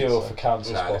think a cure Cancer. for cancer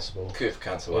is No. possible. Cure for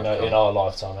cancer. In our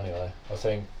lifetime, anyway. I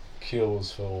think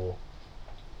cures for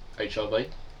HIV.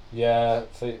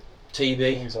 TB.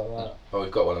 things like that. Oh,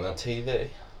 we've got one of them. TV.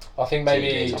 I think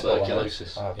maybe TB,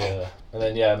 Tuberculosis. yeah, and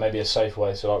then maybe a safe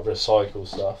way to like recycle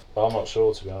stuff. But I'm not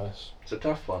sure, to be honest. It's a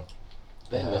tough one.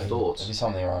 Then the It'd be thoughts.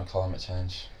 something around climate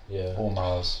change Yeah. or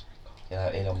Mars. You know,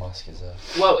 Elon Musk is a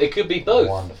Well, it could be both.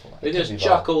 wonderful. We It could just be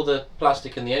chuck both. all the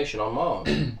plastic in the ocean on Mars.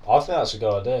 I think that's a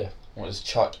good idea. We'll just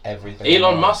chuck everything.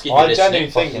 Elon on Musk, if I you're genuinely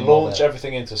listening, think fucking launch love it.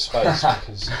 everything into space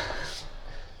because.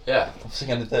 yeah. What's he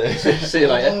gonna do? See you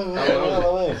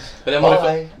later. But then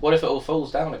what if it all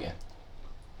falls down again?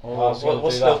 How's he gonna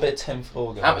What's do a little that? bit Tim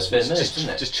Four gonna Atmosphere do? moves, isn't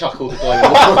it? Just chuck all the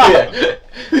global warming.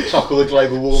 Yeah. Chuck all the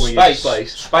global warming into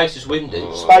space. Space is windy.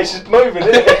 Space is moving,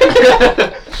 isn't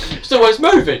it? Still, it's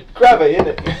moving. Gravity,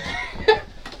 isn't it?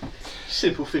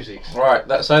 Simple physics. Right.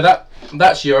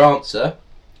 That's your answer.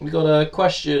 We got a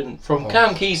question from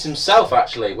Cam Keys himself,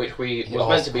 actually, which was You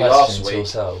meant asked to be questions last to week.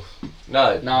 yourself.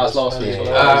 No. No, it's last week.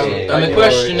 Yeah. And the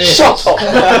question is, Shut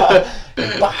up!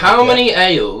 how many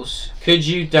ales could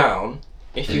you down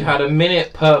if you had a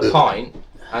minute per pint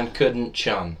and couldn't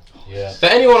chun? Yeah. For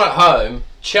anyone at home,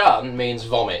 chun means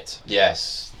vomit.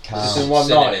 Yes. This is in one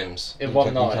night. synonyms. In one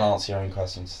You night. can answer your own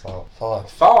question to start. 5.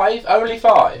 5? Only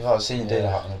 5? I've seen you do Yeah.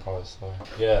 that in the prize, so.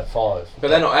 Yeah, 5. But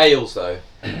they're not ales though.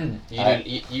 I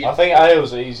think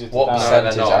ales are easier to What down.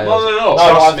 percentage no, ales? No,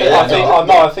 Trust me,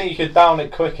 I think you could down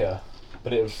it quicker,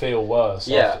 but it would feel worse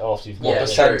Yeah. after you've What Yeah, got it.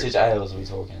 percentage ales are we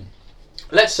talking?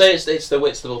 Let's say it's the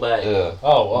Whitstable Bay. Yeah.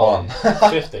 Oh, 1.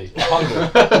 50,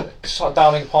 100. Just like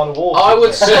downing a pint of water. I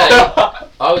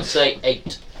would say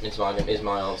 8 is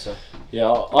my answer. Yeah,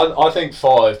 I think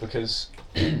 5 because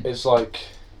it's like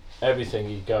everything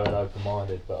you go in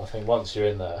open-minded, but I think once you're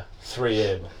in there, 3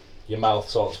 in, your mouth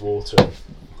starts watering.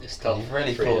 It's tough. You've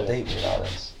really thought deeply about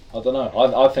this. I don't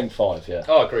know. I think 5. Yeah.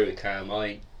 I agree with Cam.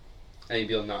 Anything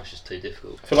beyond that's just too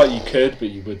difficult. I feel like you could, but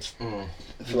you would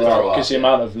Throw up, because the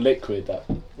amount of liquid that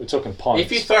we're talking pints.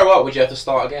 If you throw up, would you have to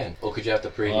start again, or could you have to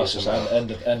that's previous just amount?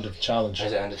 end of challenge.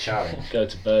 Is it end of challenge? Go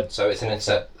to bed. So it's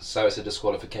a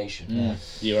disqualification.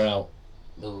 You're out.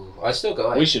 Ooh, I still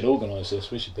got 8. We should organise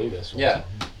this. We should do this. Yeah.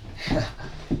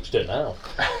 Let's do it now.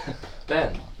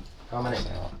 Ben, how many?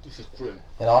 This is brilliant.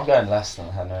 You know, I'm going less than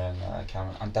Henry and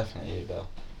Cameron. I'm definitely you, Bill.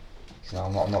 Because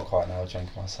I'm not quite now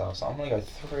drinking myself, so I'm going to go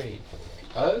 3.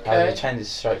 Okay. He changes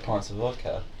straight pints of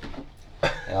vodka. You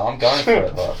know, I'm going for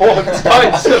it, but...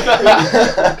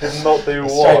 Could not do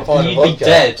Straight one. pint of You'd be vodka.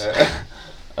 dead.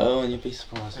 Oh, and you'd be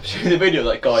surprised. Have you seen the video of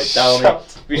that guy downing?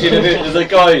 We seen the video of the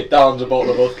guy downs a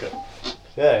bottle of vodka.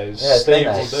 Yeah, it was Yeah, it's Steve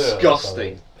been will do it.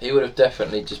 Disgusting. He would have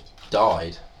definitely just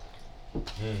died.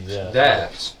 Yeah. There.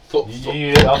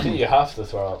 I think you have to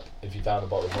throw up if you down a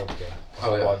bottle of vodka.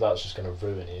 Oh, yeah. Otherwise that's just going to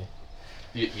ruin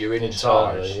you. You're in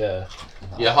Entirely, charge. yeah.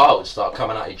 Your heart would start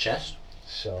coming out your chest.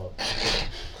 Shut up.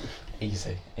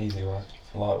 Easy work.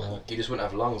 Light work. You just wouldn't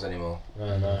have lungs anymore.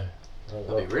 No.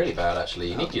 That'd be really bad, actually.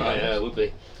 You need your lungs. Yeah, it would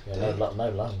be. Yeah, no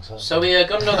lungs. Huh? So we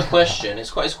got another question.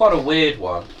 It's quite a weird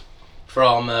one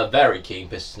from very keen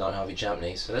Pistons Night Harvey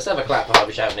Champneys. So let's have a clap for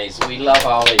Harvey Champneys. We love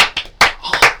Harvey.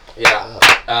 Yeah.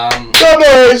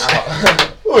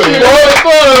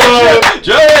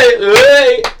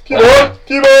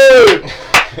 Keep on!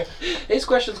 His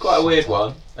question's quite a weird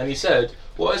one, and he said,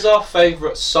 "What is our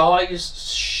favourite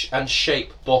size and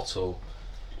shape bottle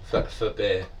for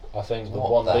beer?" I think the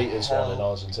What 1 the litres one hell? in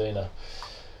Argentina.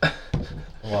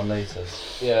 1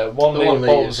 litres. Yeah, 1 The litre 1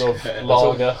 bottles litres. of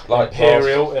lager, Like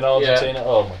Imperial in Argentina.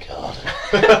 Oh my god.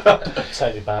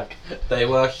 Take me back. They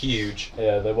were huge.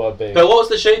 Yeah, they were big. But what was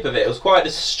the shape of it? It was quite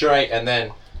just straight and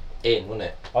then in, wasn't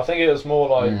it? I think it was more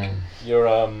like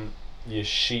your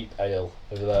sheep ale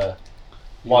over there.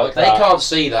 Like They that. can't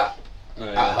see that Oh,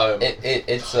 at yeah. home.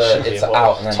 It's Should be a vodka.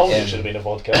 out and then Told you in. it should have been a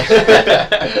vodka.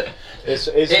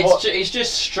 It's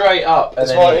just straight up. And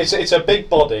It's, then like, in. it's a big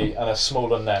body and a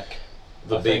smaller neck.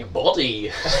 The I big think. body.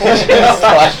 It's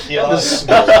like you The like-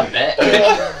 small neck.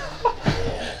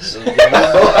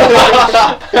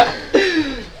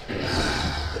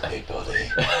 Big body.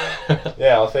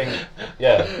 Yeah, I think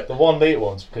the 1 litre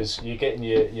ones because you're getting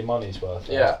your money's worth.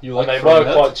 Yeah. You And like they were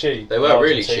Fernet? quite cheap. They in were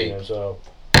really Argentina cheap. as well.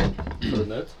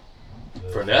 Fernet?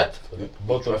 Fernet?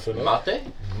 Bottle Fernet. Mate?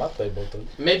 Mate bottle.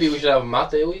 Maybe we should have a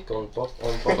mate week on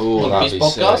Oh, that'd this be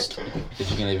podcast. sick.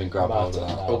 If you can even grab hold of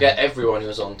that. We'll get everyone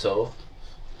who's on tour.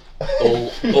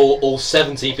 All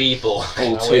 70 people. All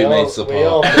And 2 metres we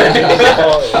are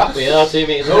apart. We are 2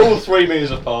 meters All apart. 3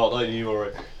 metres apart, don't you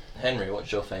worry. Henry,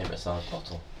 what's your favourite size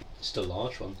bottle? It's a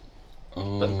large one.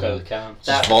 Oh, But go with Cam.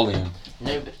 just volume.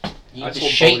 No, but you I the just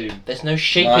want shape. volume. There's no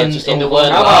shape No, in just the all word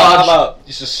volume. How large. about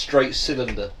just a straight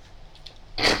cylinder?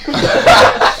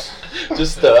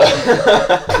 Just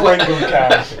Pringle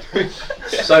can.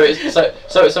 So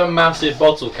it's a massive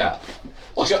bottle cap.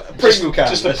 What's a Pringle can?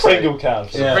 Just a let's Pringle can.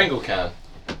 It's a Pringle can.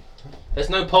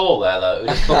 There's no pole there though. It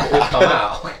would come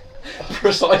out. say.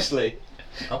 Precisely.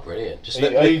 Oh, brilliant! Just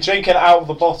Are you drinking out of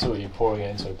the bottle or are you pouring it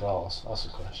into a glass? That's the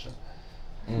question.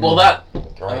 well, that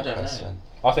Great I don't know. question.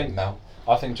 I think No.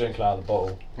 drinking out of the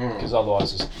bottle because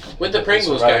otherwess it's With the it's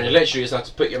Pringles can, you irrelevant. literally just have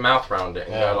to put your mouth around it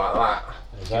and Yeah. go like that.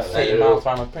 Exactly. Fit your mouth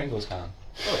around a Pringles can.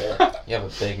 Oh yeah. You have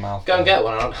a big mouth. Go and can. get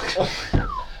one.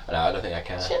 No, I don't think I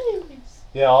can.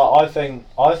 Yeah, I think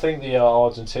the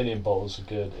Argentinian bottles are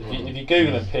good. If you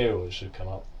Google Imperial, it should come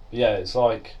up. Yeah, it's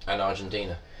like And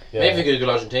Argentina. yeah. Maybe if you Google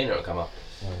Argentina, it'll come up.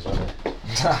 Yeah, exactly.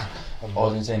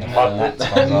 Argentina. Mate. Mate.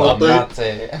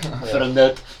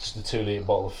 Fernet. Just a 2 litre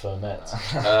bottle of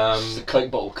Fernet. It's a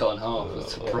Coke bottle cut in half.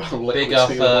 It's a brown Big liquid up,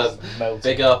 seal. Melted.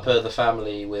 Big up the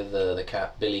family with the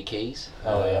cat Billy Keys.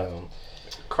 Oh, yeah.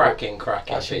 Cracking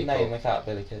I should people. name the cat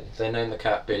Billy Keys. They named the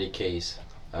cat Billy Keys.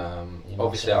 must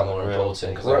Obviously, have I'm more a real important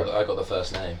big because I got the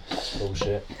first name.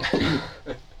 Bullshit.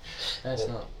 No, it's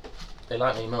not. They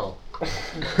like me more.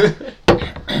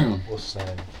 What's his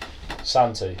name?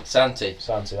 Santi. Santi.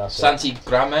 Santi, that's Santi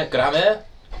Grammer? Gramea.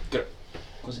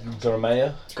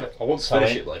 I want to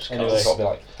finish it, but I just can't. Anyway. It's got to be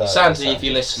like 30%. Santi, if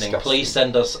you're listening, Disgusting. please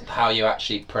send us how you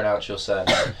actually pronounce your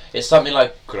surname. It's something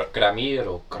like Gramir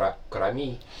or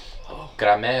Grami.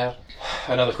 Grammer.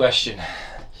 Another question.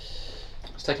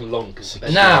 It's taking long because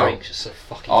Now- drinks are so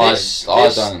fucking I big.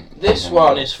 don't. This I don't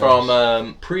one know. is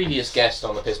from previous guest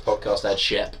on the Piss podcast, Ed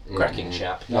Shep. Cracking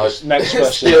chap. No, next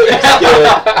question.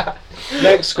 Still-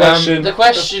 Next question. The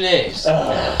question is,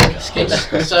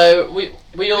 so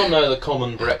we all know the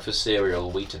common breakfast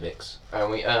cereal Weetabix,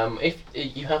 and we if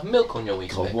you have milk on your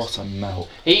Weetabix. God, what a melt.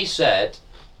 He said,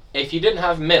 if you didn't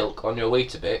have milk on your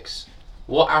Weetabix,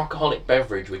 what alcoholic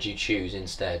beverage would you choose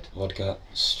instead? Vodka,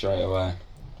 straight away.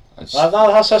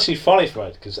 That's actually funny for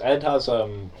Ed, because Ed has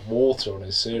water on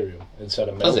his cereal instead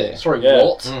of milk. Does it? Sorry, Yeah.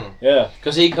 what? Yeah.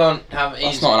 Because he can't have.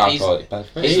 That's not an alcoholic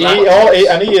beverage. he's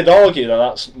He'd argue that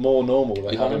that's more normal than You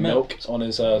having having milk on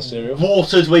his cereal.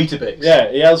 Watered Weetabix. Yeah,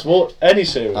 he has any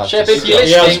cereal. That's Shep, if just- you're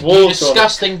He has listening, water you on it.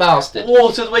 disgusting bastard.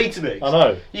 Watered Weetabix. I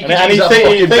know. You And could he use that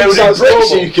thinks fucking that's building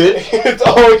bricks, normal.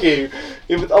 you could.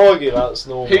 He would argue that's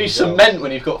normal. Who's as well. cement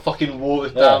when you've got fucking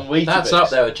watered down Weetabix? That's up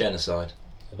there with genocide.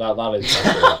 That is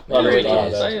It really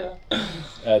bad, is. Ed.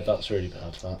 Ed, that's really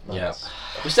bad. Yeah.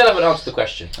 We still haven't answered the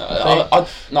question.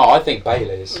 I think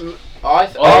Baileys. I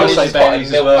I would was say quite Baileys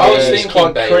as milk- well. I was Yeah, It's thinking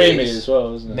quite creamy Baileys. as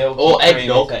well, isn't it? Milk Or creamy,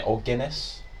 eggnog. Or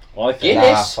Guinness. I think.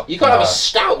 Guinness? Nah, You can't have a fuck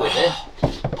stout with it.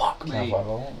 Fuck Can I have me. whatever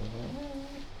I want?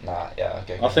 Nah, yeah,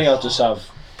 okay. I think I'll just have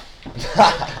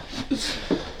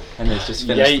Henry's just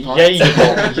finished the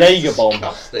pint. Jaeger bomb.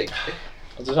 Disgusting.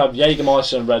 I'll just have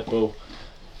Jägermeister and Red Bull.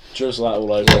 Drizzle that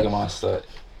all over. Jägermeister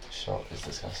shot is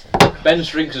disgusting. Ben's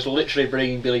drinks is literally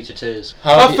bringing Billy to tears.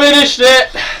 I finished it!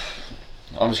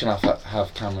 I'm just gonna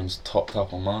have Cameron's topped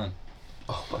up on mine.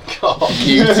 Oh my god.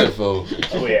 Beautiful.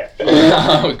 Oh yeah.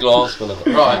 A glass full of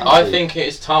it. Right, I think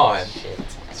it's time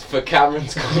for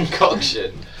Cameron's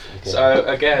concoction. Okay. So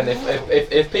again,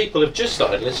 if people have just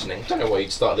started listening, I don't know why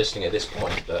you'd start listening at this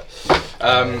point, but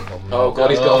oh god,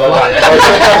 he's got a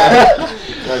flat.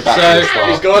 Go back to the start.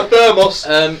 He's got a thermos.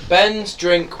 Ben's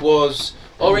drink was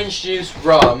orange juice,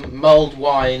 rum, mulled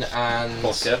wine, and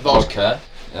vodka.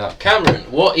 Yeah. Cameron,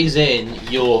 what is in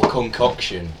your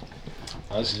concoction?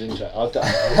 This is interesting.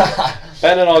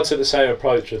 Ben and I took the same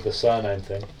approach with the surname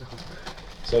thing.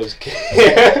 So it's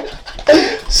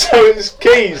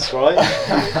Keys,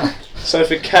 right? So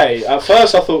for K, at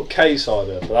first I thought K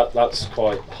cider, but that's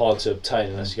quite hard to obtain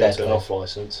unless you go to an off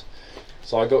license.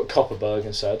 So I got Copperberg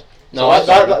instead. No,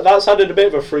 So that's added a bit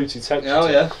of a fruity texture. Oh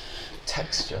to yeah. it.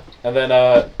 Texture. And then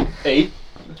E.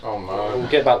 Oh no. we'll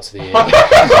get back to the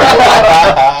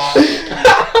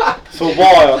For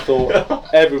why I thought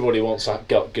everybody wants that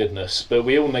gut goodness, but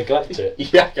we all neglect it.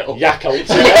 Yakult. Yakult.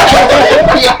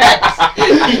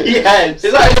 Yes.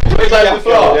 Is that the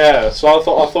floor? Yeah, so I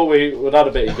thought we would add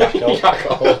a bit of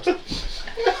Yakult.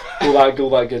 all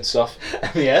that good stuff.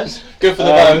 Yes. Good for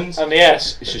the bones. And the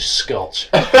S, it's just Scotch.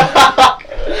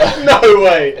 No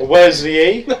way. Where's the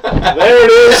E? There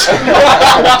it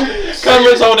is.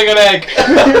 Cameron's holding an egg.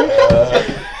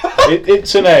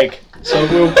 It's an egg. So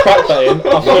we'll crack that in.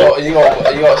 You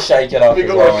got to shake it up. We've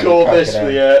as got well to when you record crack this it for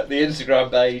in. the Instagram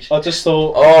page. I just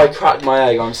thought, Oh, I cracked my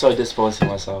egg. I'm so disappointed in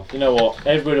myself. you know what?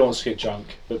 Everybody wants to get drunk,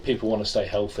 but people want to stay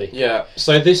healthy. Yeah.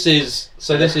 So this is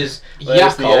There's the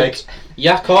Yakult,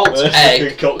 Yakult, There's the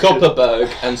egg, concoction.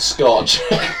 Copperberg, and Scotch.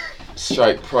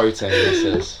 Straight protein. This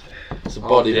is. It's a Here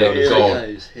bodybuilder's he goal.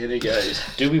 goes. Here he goes.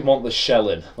 Do we want the shell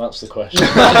in? That's the question.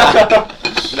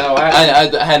 No,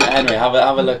 Henry, have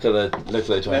a look at the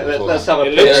joint before. Let's have a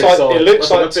It looks beer like- it looks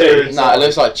Let's have like a beer tea. inside. It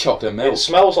looks like chocolate milk. It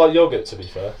smells like yogurt, to be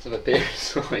fair. Let's have a beer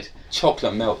inside.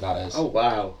 Chocolate milk, that is. Oh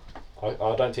wow.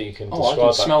 I don't think you can Oh, I describe can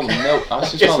that. smell the milk. I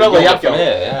can You smell smell the the yogurt from Yakult.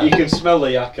 here. Yeah. You can smell the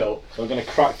Yakult. We're going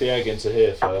to crack the egg into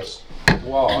here first.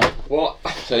 why? What?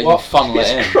 So you can funnel it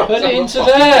in. Put it into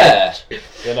there.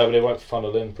 Yeah, no, but it won't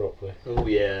funnel in properly. Oh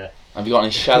yeah. Have you got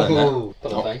any shell in there? Ooh,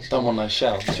 Don't want no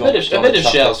shell. Do A you want- bit do you of want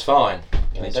chocolate? shell's fine.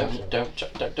 Yeah, Don't.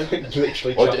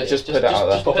 Literally. Or chuck it. just put it out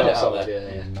there. Pop Put it it out outside.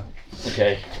 there. Yeah.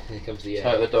 Okay, Here comes the egg.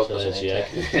 Hope the dog So doesn't there's eat the it.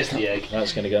 egg. Here's the egg.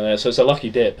 that's going to go there. So it's a lucky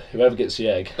dip. Whoever gets the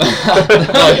egg. No,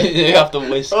 you have to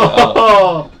whisk it out.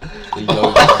 Oh, The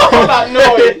yolk. That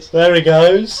noise. there he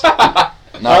goes.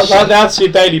 No, That's your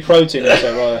daily protein. Is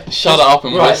that right? shut it up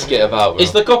and Right. whisk it about. Bro.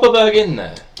 Is the Copperberg in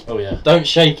there? Oh yeah. Don't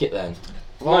shake it then.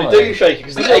 Why? No, do you shake it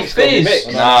because the It's egg's got to be fizz. mixed.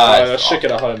 I Nah, it's shook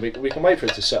it at home. We can wait for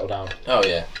it to settle down. Oh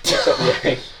yeah. Mix up the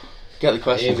egg. Get the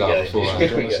questions Here we out go. before.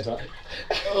 Here we Listen go. to that.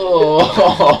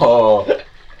 Oh.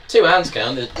 2 hands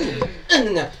counted.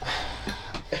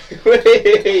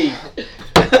 Whee!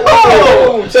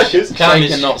 Oh, Cam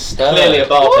is not stir. clearly a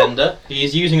bartender. He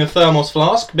is using a thermos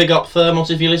flask. Big up thermos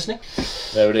if you're listening.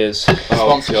 There it is.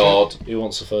 Oh God. Who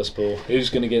wants the first pour? Who's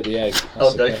going to get the egg? That's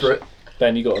I'll the go question. for it.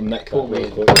 Ben, you got to neck that Pour me real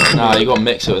in. quick. Nah, you got to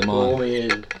mix it with Pour mine. me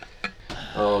in.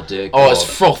 Oh dear God. Oh, it's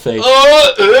frothy.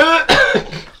 Oh,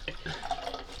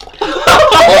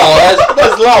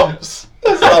 There's lumps.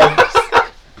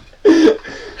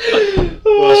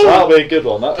 Well, so that'll be a good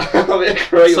one. That'll be a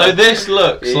great so one. this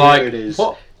looks Here like it is.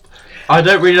 what? I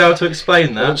don't really know how to explain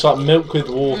It that. looks like milk with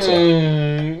water.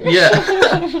 Yeah.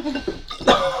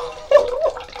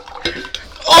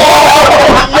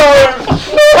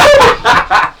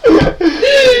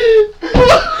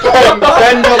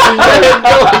 Ben got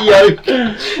the yolk.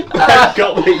 Ben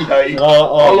got the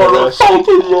yolk.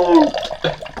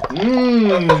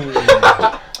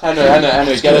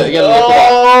 Henry, get it.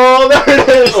 Oh, there it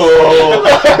is.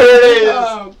 There it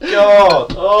is.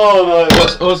 God! Oh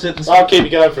no! What's it? I'll keep you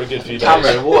going for a good few days.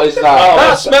 Cameron, what is that?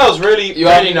 That smells really,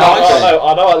 really nice.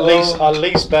 I know. At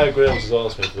least Bear Grylls has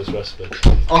asked me for this recipe.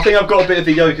 I think I've got a bit of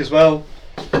the yolk as well.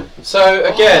 So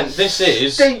again, this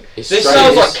is It's this straight-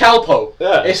 sounds like Calpo.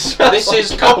 Yeah. this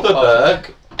is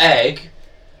Copperberg, egg,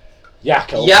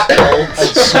 Yakult.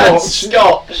 Yakult, and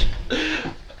Scotch.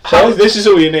 So this is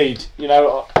all you need. You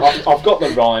know, I've got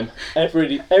the rhyme.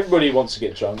 Everybody wants to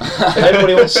get drunk.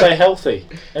 Everybody wants to stay healthy.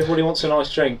 Everybody wants a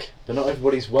nice drink, but not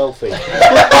everybody's wealthy.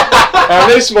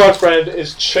 And this, my friend,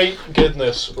 is cheap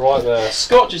goodness right there.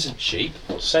 Scotch isn't cheap.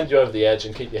 Send you over the edge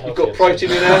and keep you You've healthy. got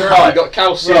protein in there. Right. You've got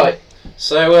calcium. Right.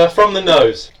 So from the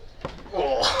nose,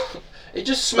 it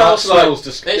just smells like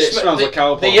It smells like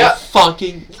Calpo. The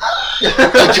Fucking.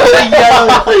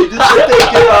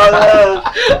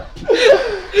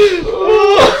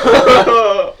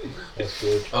 That's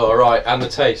good. Oh right, and the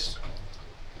taste.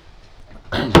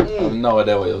 I have no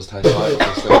idea what yours tastes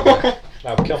like.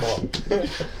 Now come on.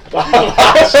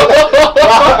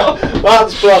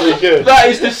 That's bloody good. That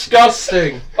is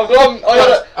disgusting.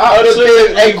 I had a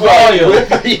bit of egg white with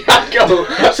the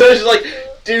Yakult. So it's like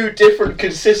do different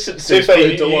consistencies. To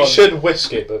be fair, you should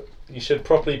whisk it, but you should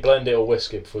properly blend it or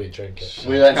whisk it before you drink it.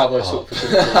 We don't have those sort of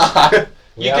facilities.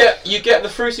 You get the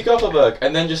fruity Copperberg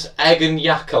and then just egg and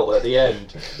Yakult at the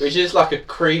end, which is like a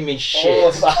creamy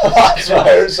shit. That's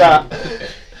where it's at.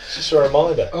 Just a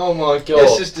reminder. Oh my god.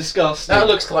 This is disgusting. That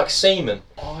looks like semen.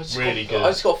 Really good.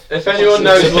 If anyone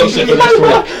knows what's in this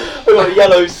I've got a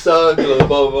yellow circle at the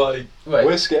bottom. Wait,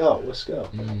 Whisk it up.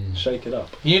 Shake it up.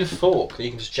 you need a fork that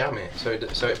you can just jam it so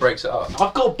it breaks it up.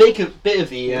 I've got a bit of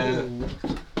the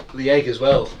egg as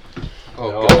well.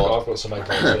 Oh I've god. got some egg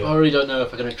whites I here. really don't know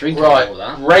if I'm going to drink Right, all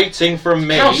that. rating from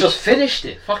me. Cal's just finished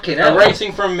it. Fucking A hell.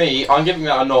 rating from me, I'm giving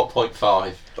that a 0.5.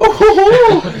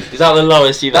 Is that the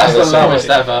lowest you've That's ever the seen? lowest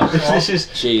ever. This is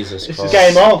Jesus Christ.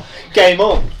 Game on. Game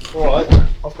on. Alright.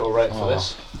 I've got a rate for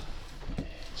this.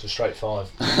 It's a straight 5.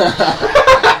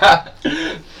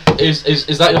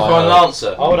 Is that your final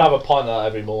answer? I would have a pint of that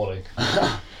every morning.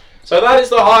 So that is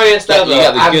the highest Yeah, ever, you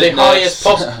get the and the goodness. highest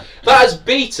possible. That has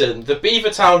beaten the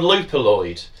Beavertown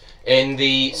Lupaloid in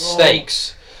the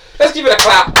stakes. Let's give it a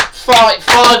clap. 5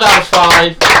 out of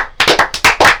 5.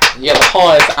 Yeah, the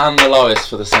highest and the lowest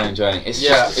for the same drink. It's Yeah.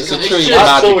 just, it's a It's truly just-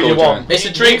 That's all magical you want. drink. It's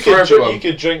a drink You for could everyone. You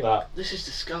could drink that This is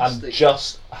disgusting. and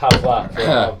just have that for a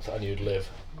month and you'd live.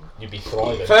 You'd be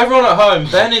thriving. For everyone at home,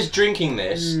 Ben is drinking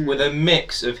this with a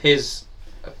mix of his.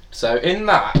 So in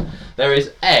that there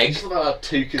is egg, It's about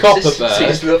 2 Copperberg,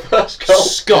 consistencies in the first cup.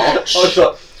 Scotch, I was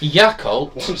like,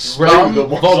 Yakult, One rum, spoon,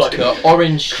 one's vodka, like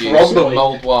orange juice, and crumbling.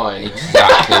 mulled wine.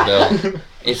 Exactly, Bill.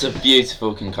 It's a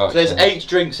beautiful concoction. There's 8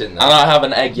 drinks in there. And I have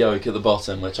an egg yolk at the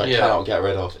bottom, which I Yeah. cannot get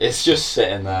rid of. It's just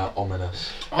sitting there, ominous.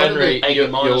 Henry, egg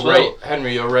in mine your as well.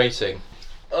 Henry, your rating.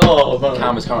 oh man.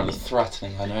 Cam is currently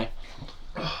threatening, Henry.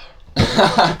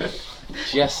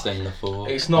 Jesting the fool.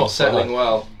 It's not settling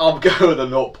well. I'm going with a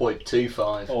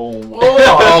 0.25. Oh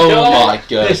my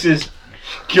god. This is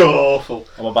god awful.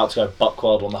 I'm about to go buck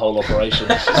wild on the whole operation.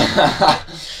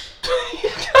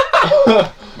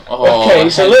 Oh, Okay,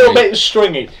 it's a Henry. little bit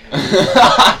stringy.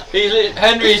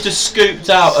 Henry's just scooped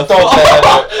out a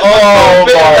Oh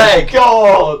bit of my egg.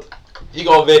 god! You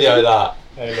got to video that.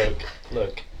 Hey,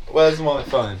 look. Where's my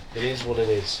phone? It is what it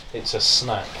is. It's a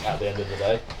snack at the end of the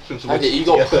day. Okay, you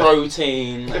got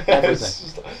protein,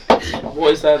 everything.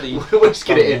 What is there that you...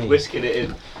 Whisking it in, whisking it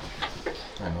in.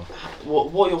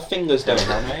 What are your fingers doing,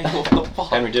 Henry? What the fuck?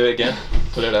 Henry, do it again.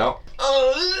 Put it out.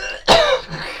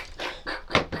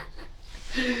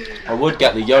 I would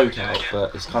get the yolk out,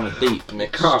 but it's kind of deep.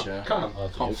 Mixture.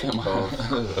 Can't fit my...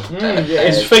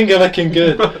 It's finger looking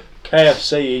good.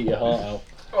 KFC, eat your heart out.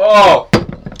 Oh!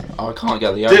 I can't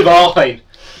get the yolk. Divine.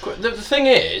 The thing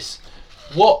is,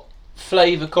 What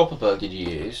flavour Copperberg did you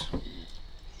use?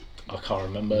 I can't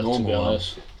remember, to Normal be one.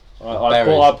 honest.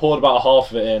 I poured about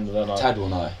half of it in, and then Ted will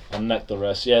know. I necked the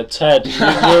rest. Yeah, Ted,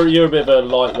 you're a bit of a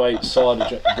lightweight cider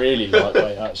drink. Really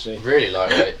lightweight, actually. Really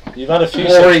lightweight. You've had a few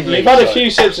Boringly sips. You've had a so. few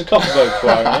sips of Copperberg before,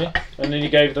 haven't you? And then you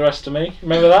gave the rest to me.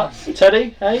 Remember that,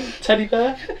 Teddy? Hey, Teddy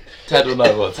bear. Ted will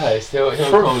know what taste.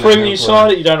 Fruity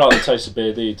cider. You don't like the taste of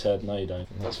beer, do you, Ted? No, you don't.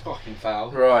 That's fucking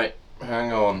foul. Right,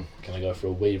 hang on. Can I go for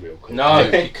a wee real quick? No,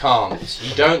 you can't.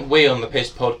 You don't wee on the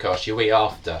piss podcast, you wee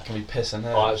after. Can we piss in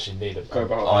there? I actually need a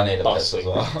I need a piss as busting.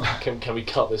 well. Can we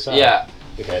cut this out? Yeah.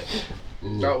 Okay.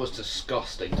 That was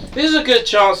disgusting. This is a good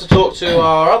chance to talk to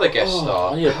our other guest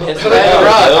star. I need a piss. Ben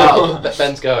Rowe.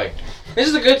 Ben's going. This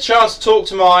is a good chance to talk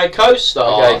to my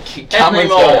co-star, Henry Cameron's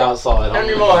going Moore. outside.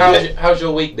 Henry Moore, how's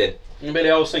your week been? Billy,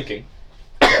 I was thinking.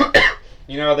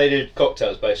 You know how they did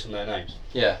cocktails based on their names?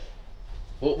 Yeah.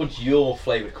 What would your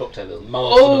flavoured cocktail be?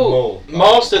 Marston and Moore.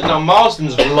 Marston. Now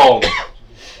Marston's long.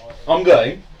 I'm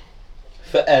going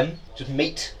for M, just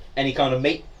meat, any kind of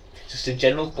meat, just in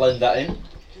general, blend that in.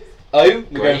 O,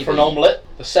 we're going for an Gravy. omelette.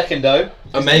 The second O,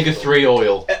 Omega-3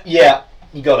 oil. yeah,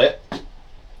 you got it.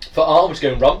 For R, we're just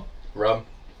going rum. Rum.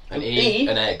 And E?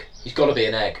 an egg. It's got to be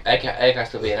an egg. Egg has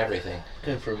to be in everything.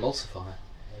 Going for emulsifier.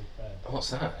 What's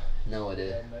that? No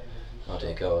idea. Oh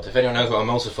dear God. If anyone knows what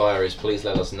emulsifier is, please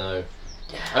let us know.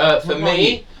 For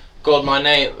me, God, my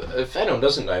name. If anyone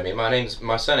doesn't know me,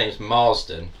 my surname's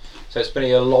Marsden, so it's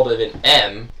been a lot of an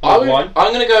M. Wine?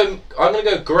 I'm gonna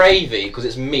go gravy because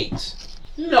it's meat.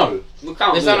 No, we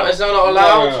can't. Is that not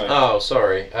allowed? No. Oh,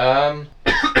 sorry. I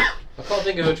can't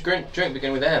think of a drink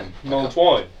beginning with M. Mulled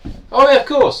wine. Oh yeah, of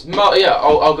course.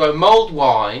 I'll go mulled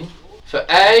wine. For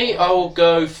A, I will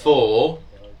go for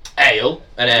ale.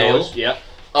 An ale. Yeah.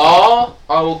 R,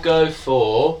 I will go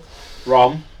for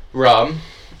Rum. rum.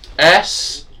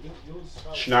 S,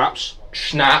 Schnapps.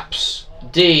 schnapps.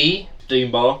 D,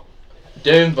 Dean bar.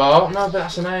 Doom bar. No, but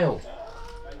that's an ale.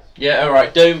 Yeah,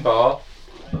 alright, Doom bar.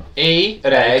 E,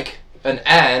 an egg. An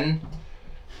N,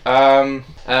 I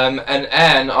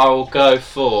will go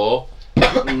for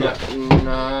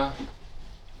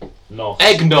No.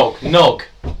 eggnog.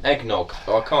 Eggnog.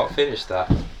 Oh, I can't finish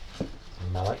that.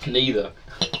 Malik. Neither.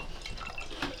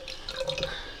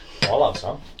 I'll have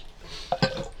some.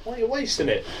 Why are you wasting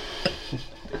it?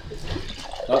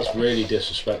 That's really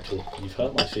disrespectful. You've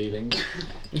hurt my feelings.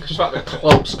 It's like the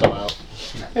clubs come out.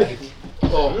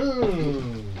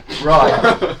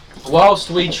 Right. Whilst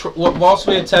we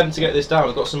attempt to get this down,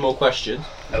 we've got some more questions.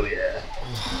 Oh yeah.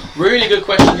 Really good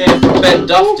question here from Ben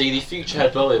Dufty, the future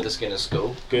head bully of the Skinners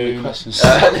School. Goon. It's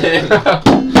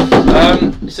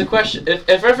a question. It's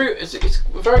a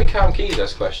very Cam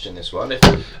Keys question. This one.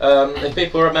 If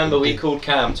people remember, we called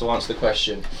Cam to answer the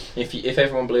question. If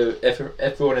everyone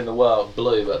in the world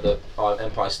blew at the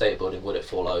Empire State Building, would it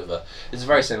fall over? It's a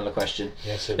very similar question.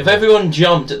 Yes, If everyone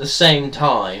jumped at the same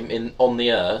time on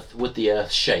the Earth, would the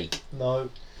Earth shake? No.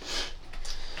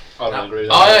 I don't agree with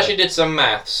that. I actually did some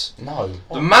maths. No.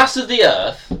 The mass of the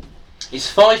Earth is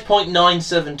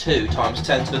 5.972 times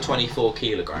 10 to the 24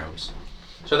 kilograms.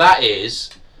 So that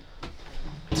is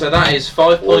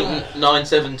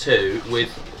 5.972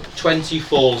 with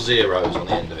 24 zeros on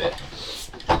the end of it.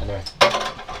 Anyway.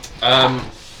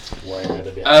 Way ahead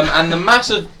of you. And the mass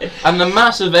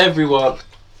of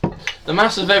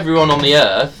everyone on the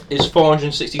Earth is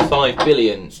 465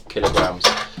 billion kilograms.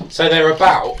 So they're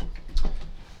about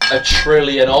a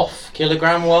trillion off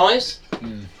kilogram wise.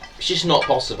 It's just not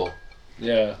possible.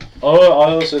 Yeah. Oh,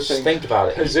 I also Just think about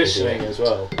it. positioning as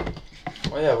well.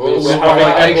 Oh yeah,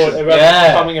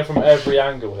 We're coming in from every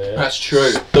angle here. That's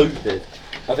true. stupid.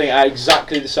 I think at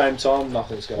exactly the same time,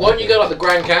 nothing's going to Why don't you go like the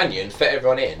Grand Canyon, fit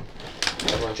everyone in,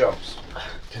 everyone jumps?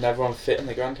 Can everyone fit in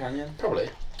the Grand Canyon? Probably.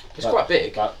 It's quite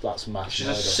big. That's mass It's just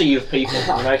a murder. sea of people.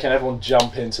 You're making everyone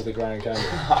jump into the Grand Canyon.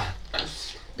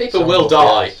 People will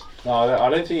die. No, I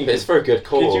don't think you But it's could. for a good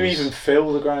cause. Could you even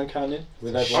fill the Grand Canyon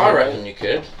with everyone? I reckon you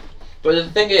could. But the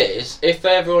thing is, if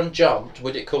everyone jumped,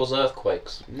 would it cause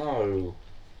earthquakes? No.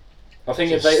 I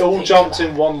think if Just they all think jumped about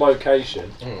in one location,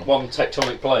 One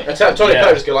tectonic plate. A tectonic Yeah.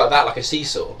 plate just go like that, like a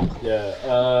seesaw.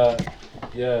 yeah,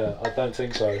 I don't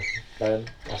think so, Ben.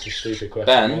 That's a stupid question.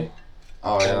 Ben? Mate.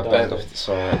 Oh yeah, Ben. Ben.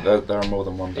 Sorry, there are more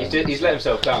than one Ben. He's let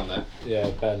himself down there. Yeah,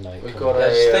 Ben, mate. We've come got on.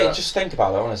 a- Just think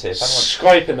about it, honestly. If anyone...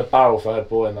 Scraping the barrel for head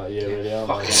boy in that year, really,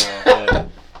 aren't they? Fucking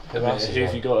Who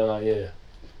have you got in that year?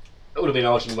 It would have been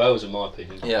Argent Wales, in my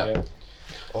opinion. Yeah.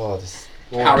 Oh, this...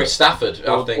 Harry Stafford,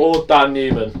 I think. Or Dan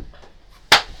Newman.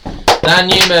 Dan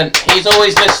Newman. He's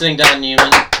always listening, Dan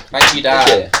Newman. Thank you,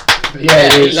 Dan.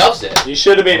 Yeah, he loves it. You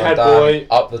should have been head Well boy. done.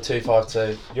 Up the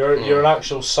 252. You're an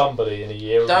actual somebody in a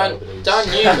year. Dan of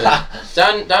nobody's.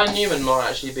 Newman. Dan Newman might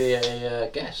actually be a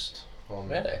guest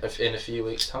Really? in a few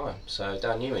weeks' time. So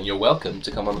Dan Newman, you're welcome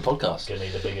to come on the podcast. Gonna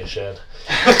need a bigger shed.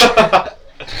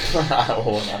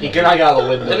 He can hang out the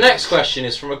window. The next question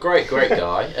is from a great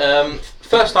guy.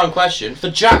 First time question for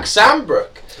Jack Sambrook.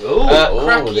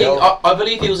 Cracking. yeah. I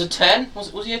believe he was a 10.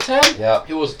 Was he a 10? Yeah.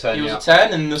 He was a 10. He was a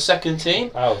 10 in the second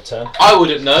team. Out of 10. I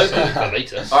wouldn't know.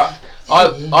 Later.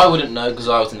 I wouldn't know because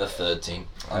I was in the third team.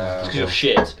 Because you're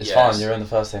shit. It's Yes. fine, you're in the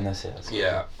first team this year.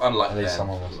 Yeah, unlike At least Ben. some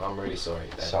of us. I'm really sorry,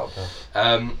 Ben. Shut up,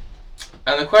 Bill.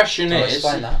 And the question I'll is,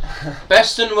 explain that.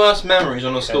 best and worst memories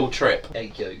on a school trip.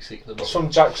 Egg yolks at the It's bottom.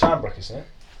 from Jack Sambrook, isn't it?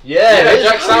 Yeah, Yeah, it is.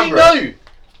 Jack How do you Sambrook. know?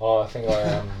 Oh, I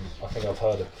think I've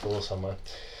heard it before somewhere.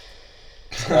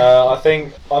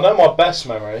 I know my best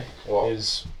memory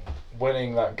is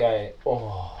winning that game.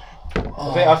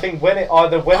 I think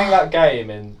either winning that game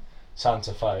in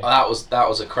Santa Fe That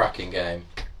was a cracking game.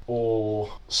 or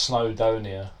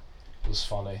Snowdonia was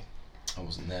funny. I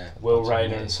wasn't there. Will That's Rayner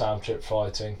amazing. and Sam Tripp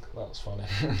fighting. That was funny.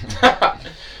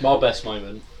 My best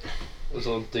moment was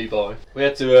on Dubai. We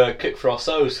had to cook for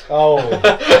ourselves. Oh,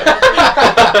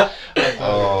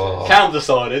 Oh. Cam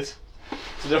decided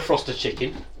to defrost a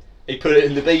chicken. He put it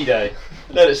in the B-day.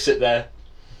 Let it sit there.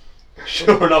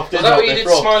 Sure enough, Was that what you did?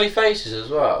 Smiley faces as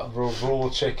well. raw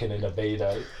chicken in a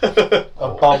B-day. A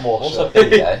bum What's a washer.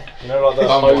 big day? You know, like the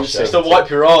Bum hose washer. Just to wipe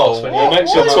your arse when You're you're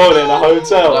next to a toilet in a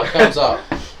hotel. That comes up.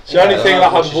 It's the only thing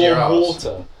that had washes your warm arse.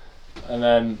 water. And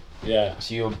then, yeah.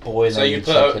 So you were boiling So you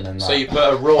the put chicken and that. you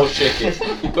put a raw chicken.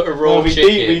 You put a raw No, we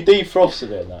chicken.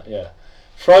 defrosted it in that, yeah.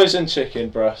 Frozen chicken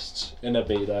breasts in a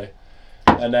bidet.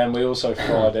 And then we also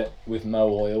fried it with no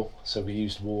oil, so we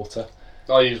used water.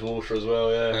 I use water as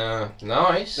well, yeah.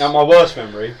 Nice. Now my worst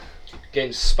memory,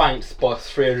 getting spanked by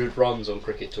 300 runs on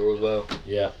cricket tour as well.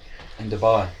 Yeah. In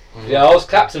Dubai. Yeah, I was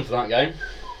captain for that game.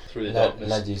 Through the darkness.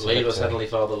 Led you to Lead us, victory. Heavenly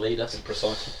Father, lead us.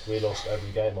 Precisely. We lost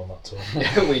every game on that tour.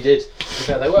 Yeah, we did.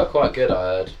 Yeah, they were quite good, I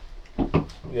heard,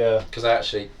 Yeah. because I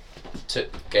actually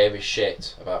gave a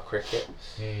shit about cricket.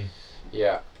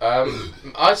 Yeah.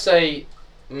 I'd say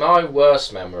my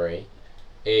worst memory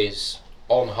is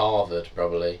on Harvard,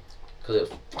 probably, because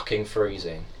it's fucking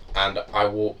freezing, and I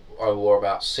wore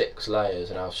about 6 layers,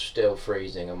 and I was still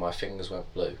freezing, and my fingers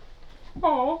went blue.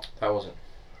 Aww. That wasn't.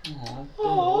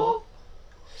 Aww.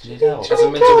 Need help? As a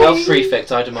mental health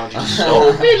prefect, I demand you to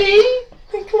stop. Billy!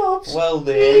 Well,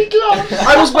 then.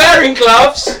 I was wearing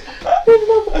gloves.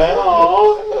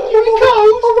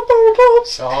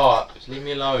 Oh, just leave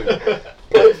me alone.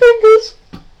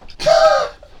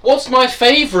 What's my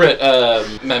favourite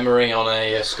memory on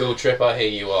a school trip, I hear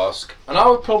you ask? And I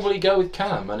would probably go with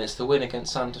Cam, and it's the win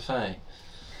against Santa Fe.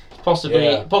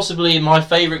 Possibly my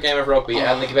favourite game of rugby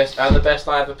and the best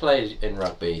I ever played in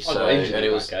rugby. I So got injured and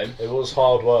in it was that game. It was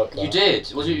hard work. you that.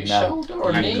 did. Was it your No. shoulder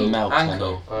or knee? Ankle.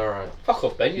 Ankle. All right. Fuck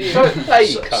off, Ben. You So, hey,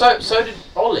 so, cunt. so did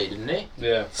Ollie, didn't he?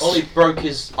 Yeah. Ollie broke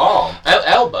his arm,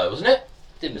 elbow, wasn't it?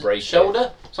 Didn't break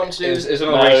Shoulder. Something to do. It was, with... it was an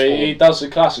No, respawn. he does the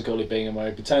classical being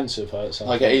where Betensive hurt something.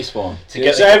 Like at Eastbourne. To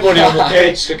Gets the- everybody on the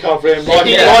pitch to cover him. Like,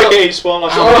 Yeah. like at Eastbourne,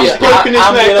 like, Oh, he's yeah. broken his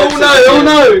neck. Ambulance Oh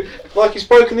no! Like he's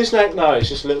broken his neck. No, it's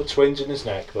just a little twinge in his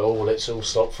neck. But let's all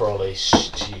stop for Ollie.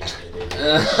 Could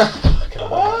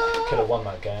have won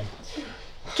that game.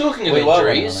 Talking of We were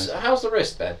injuries, winning on how's the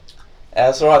wrist, Ben?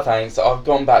 That's alright, thanks. I've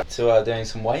gone back to doing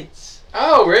some weights.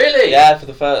 Oh, really? Yeah, for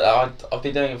the first. I've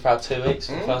been doing it for about 2 weeks.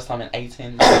 For the Mm. first time in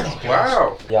 18 months.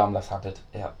 Wow. Yeah, I'm left-handed.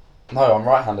 Yeah. No, I'm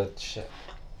right-handed. Shit.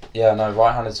 Yeah, no,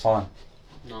 right-handed's fine.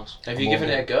 Nice. Have you given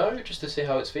it a go just to see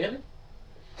how it's feeling?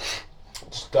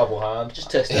 Just double hand. Just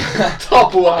test it.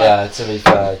 Double hand. Yeah, to be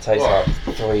fair, it takes What?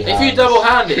 like 3 If hands. you double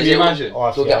hand it, Can is you it imagine? I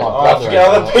have You'll to get get, my I have to brother get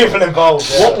other involved. people involved.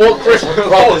 Yeah. What grip? What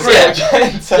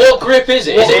grip? What grip is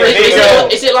it?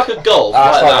 Is it like a golf? Ah,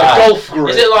 it's like like that? that. Golf grip.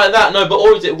 Is it like that? No, but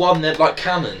or is it one that like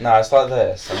cannon? No, it's like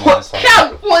this. And then it's like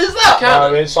What is that? No,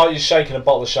 Cannon. it's like you're shaking a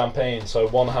bottle of champagne, so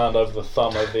one hand over the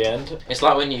thumb over the end. It's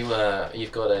like when you've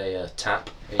got a tap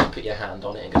and you put your hand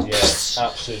on it and it goes. Yeah,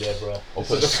 absolutely everywhere. Or It's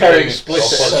put a spoon, very or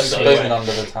explicit put sensor. spoon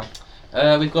under the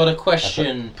tap. We've got a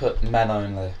question. Put men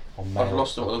only. Or male. I've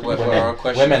lost what the Women. word for our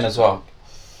question. Women as well.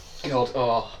 God,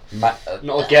 oh.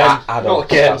 Not again. Not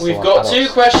again. We've got 2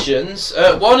 questions.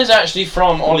 One is actually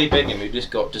from Ollie Bingham, who just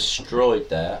got destroyed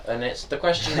there, and the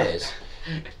question is,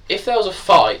 if there was a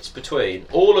fight between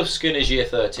all of Skinner's year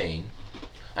 13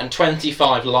 and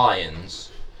 25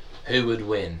 Lions, who would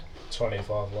win?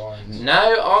 25 lines.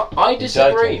 No, I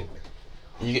disagree.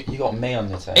 You got me on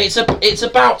your team. It's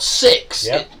about 6.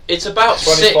 Yep. It's about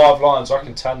 6. 25 lines, I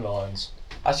reckon 10 lines.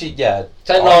 Actually, yeah.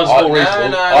 10 lions is more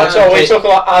reasonable. So we talk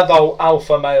like adult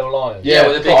alpha male lions. Yeah,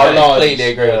 with a big I head. completely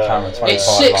agree with Cameron. 25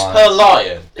 It's 6 lions. per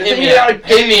lion.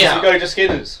 Hear me out. Go to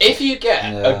Skinner's. If you get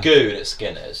Yeah. a goon at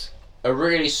Skinner's, a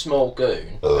really small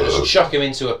goon, and just chuck him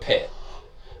into a pit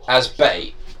as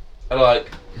bait,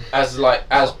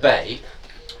 as bait,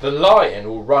 the lion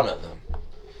will run at them.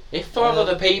 If 5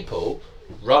 other people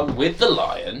run with the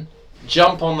lion,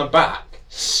 jump on the back,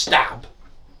 stab,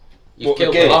 you've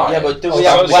killed the lion. Yeah, but do we So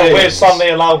have weapons? we're suddenly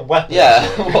allowed weapons. Yeah.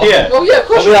 Yeah. Well, yeah, of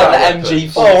course We you have have an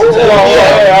weapons. MG42.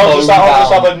 I'll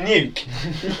just have a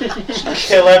nuke. Just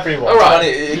kill everyone. All right.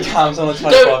 It counts on the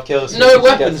 25 kills. No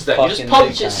weapons then. You just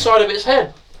punch its side of its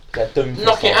head.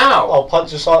 Knock it out. I'll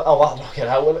punch the side. Oh, I'll knock it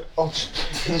out with it. I'll just...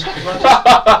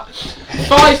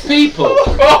 5 people.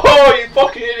 Oh, you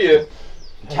fucking idiot.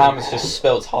 Cam has just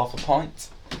spilt half a pint.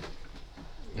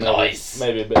 Nice.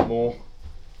 Maybe a bit more.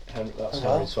 That's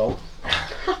Henry's fault.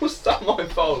 How's that my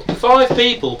fault? 5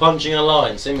 people punching a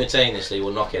lion simultaneously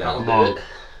will knock it out.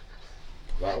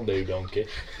 That'll do, donkey.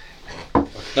 No,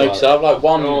 because I have like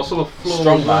one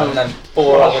Strong man and then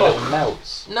 4 other little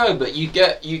melts. No, but you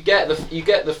get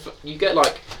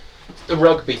like the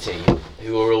rugby team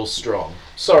who are all strong.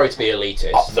 Sorry to be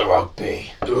elitist. The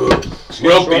rugby.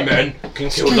 Rugby men can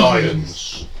kill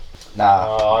lions.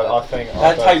 Nah. I think...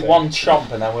 They'll take one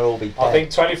chomp and then we'll all be dead. I think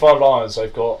 25 lions,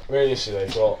 they've got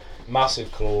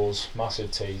massive claws, massive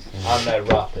teeth, and they're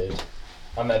rapid,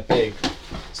 and they're big.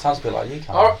 Sounds a bit like you,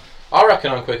 Cam. I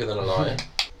reckon I'm quicker than a lion.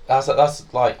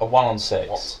 That's like a 1 on 6.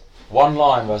 What? 1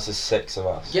 lion versus 6 of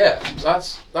us. Yeah, I think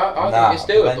it's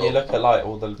doable. Then you look at like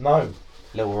all the No.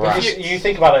 little If rats. you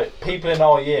think about it, people in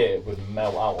our year would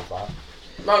melt out of that.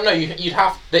 No, you'd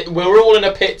have. We're all in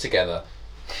a pit together.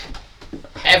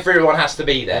 Everyone has to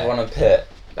be there. Everyone a pit.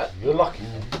 You're lucky.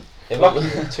 If Lucky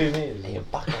it- with 2 metres. Yeah,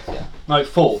 back off, yeah. No,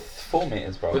 4. 4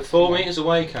 metres, bro. We're 4 metres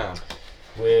away, Cam.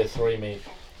 We're 3 metres.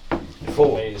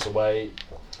 4 metres away.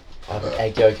 I have an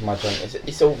egg yolk in my drink.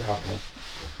 It's all happening.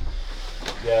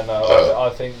 Yeah, no, I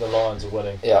think the lions are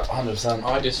winning. Yeah, 100%.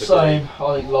 I disagree. I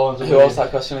think lions are Who asked that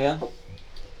question again?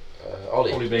 Ollie.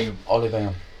 Probably being Ollie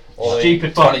Bingham. Ollie,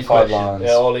 stupid fucking 25 question. lions.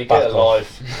 Yeah, Ollie, Back get a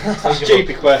off. life.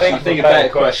 Stupid question. Think a better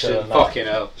question. than that. Fucking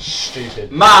hell.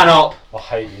 Stupid. Man up. I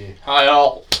hate you. Hi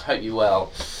all. Hope you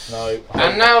well. No.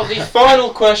 And now the final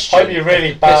question. Hope you're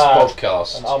really of bad this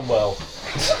podcast. and unwell.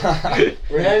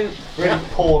 really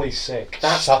poorly sick.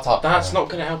 Shut up. That's not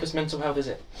going to help his mental health, is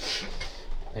it?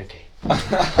 Okay.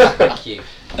 Thank you.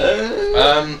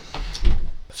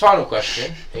 Final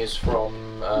question is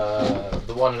from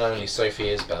the one and only Sophie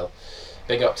Isbell.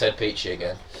 Big up Ted Peachy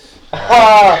again.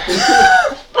 I'm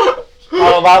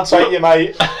about to take you,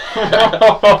 mate.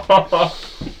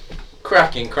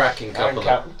 Cracking couple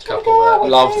Cap. there.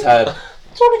 Love Ted.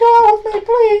 Do you want to go out with me,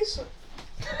 please?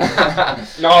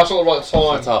 No, it's not the right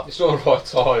time. Shut up. It's not the right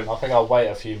time. I think I'll wait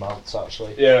a few months,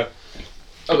 actually. Yeah.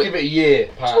 I'll give it a year,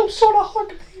 Do you perhaps. want to hug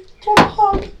me? Do you want to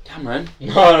hug? Cameron.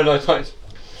 No, don't.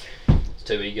 It's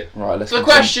too eager. Right, let's The continue.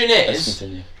 question Let's is,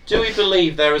 continue. do we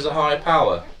believe there is a higher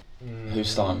power? Who's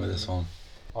starting with this one?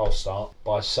 I'll start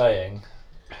by saying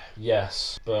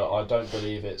yes, but I don't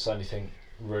believe it's anything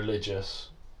religious.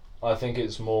 I think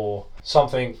it's more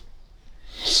something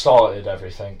started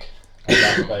everything and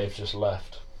then they've just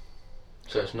left.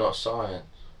 So it's not science.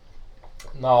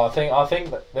 No, I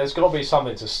think that there's got to be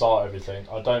something to start everything.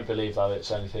 I don't believe that it's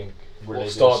anything What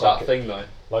religious. started like that thing though?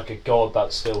 like a god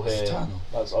that's still here, Eternal.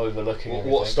 that's overlooking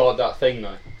everything. What started that thing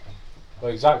though?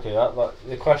 Well, exactly. That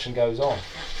the question goes on.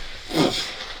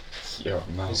 You're a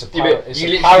man. It's a, Yeah, but it's you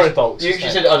a literally- paradox. You isn't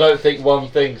just it? said I don't think one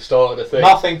thing started a thing.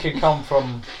 Nothing can come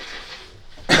from.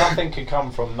 Nothing can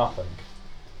come from nothing.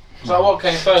 So what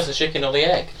came first, the chicken or the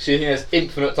egg? So you think there's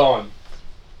infinite time?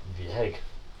 The egg.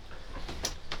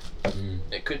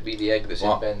 It could be the egg that's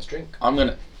What? in Ben's drink. I'm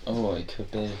gonna. Oh, it could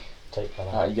be. Take that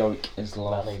out. That yolk is That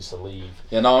love. needs to leave.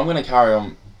 Yeah, no, I'm gonna carry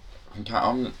on.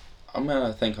 I'm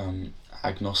gonna think I'm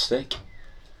agnostic.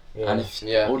 Yeah. And if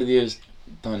Yeah. all of you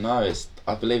don't know,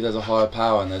 I believe there's a higher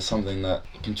power and there's something that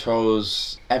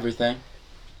controls everything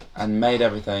and made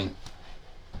everything,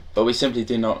 but we simply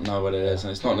do not know what it is,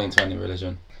 and it's not linked to any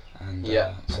religion. And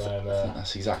Yeah. I think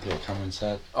that's exactly what Cameron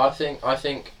said. I think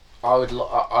I would.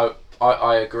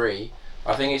 I agree.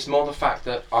 I think it's more the fact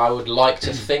that I would like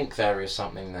to think there is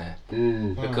something there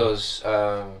because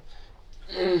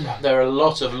there are a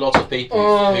lot of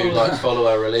people who like follow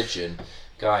a religion.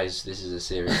 Guys, this is a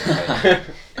serious debate.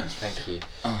 Thank you.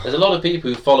 There's a lot of people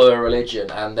who follow a religion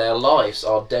and their lives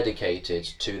are dedicated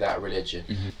to that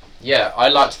religion. Yeah, I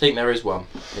like to think there is one.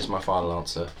 Is my final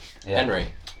answer. Yeah.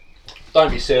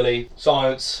 Don't be silly.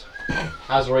 Science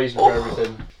has a reason for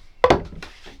everything.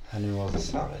 Henry was a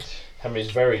savage.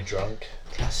 Henry's very drunk.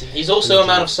 He's also a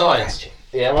man of science.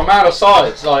 Yeah, I'm a man of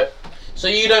science. Like, So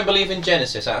you don't believe in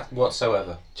Genesis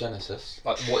whatsoever? Genesis.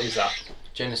 what is that?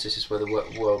 Genesis is where the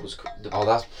world was. Oh,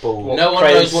 that's bull. No one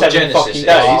created knows what 7 Genesis fucking is.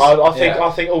 days.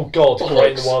 I think, oh God,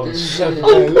 created the world in 7 days.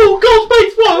 God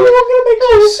made one. I'm gonna make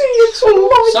you see it's all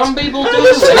light. Some people do, and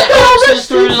it helps us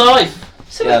through life.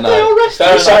 Yeah, no.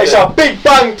 It's a Big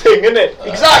Bang thing, isn't it?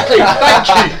 Exactly.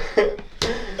 Thank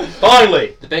you.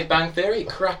 Finally. The Big Bang Theory,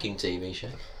 cracking TV show.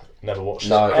 Never watched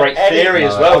No. it. Great theory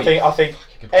as well. I think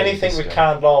anything with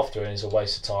canned laughter in is a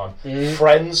waste of time.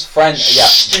 Friends, Friends, yeah.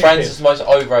 stupid. Friends is the most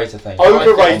overrated thing.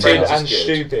 Overrated Friends is and good.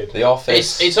 stupid. The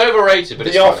Office. It's overrated, but The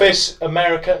it's funny. Office,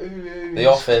 America. Ooh. The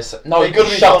Office. No, They gotta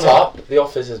be shut funny. up. The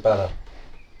Office is better.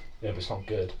 Yeah, but it's not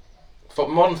good.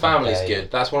 Modern Family is Okay.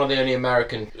 good. That's one of the only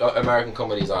American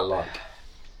comedies I like.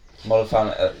 Modern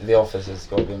Family. The Office has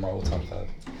got to be my all-time favourite.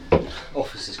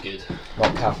 Office is good.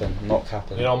 Not capping. Not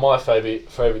capping. You know, my favourite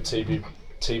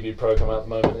TV program at the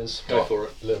moment is Go for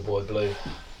it. Little Boy Blue.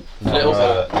 Little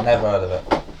Never heard of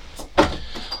it.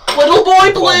 Little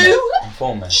Boy Blue!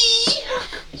 Inform me.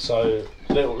 So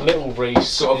little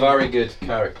Reese, Got a very good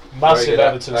character. massive very good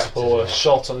Everton actor. supporter,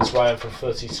 shot on his way home from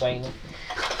footy training.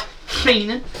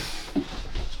 Training.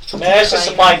 There's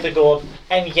just a bite to go.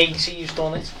 And Yates's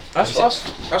done it.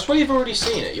 That's why you've already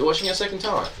seen it. You're watching it a second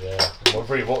time. Yeah, we're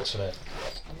rewatching it.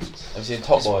 Have you seen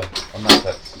Top Boy on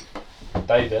Netflix?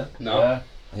 David? No. Yeah.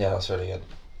 Yeah, that's really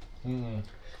good.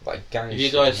 Like gang. Have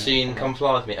you guys seen Come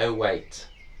Fly With Me? Oh wait.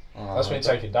 Oh, That's been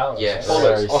taken down. Yes. Isn't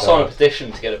it? Very I'll sign a sad.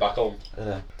 petition to get it back on.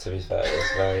 Yeah, to be fair,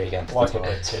 it's very against Like the a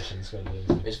times. petition's going to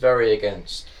do. It's very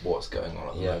against what's going on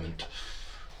at the Yeah. moment.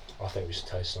 I think we should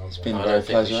taste another Been one. a I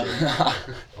very don't think we pleasure.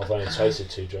 I've only tasted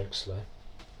 2 drinks today.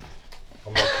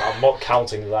 I'm not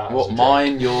counting that. as a What, drink.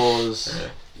 mine, yours,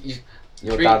 You-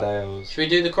 your Three- dad ales. Should we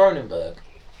do the Cronenberg?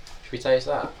 Should we taste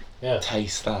that? Yeah.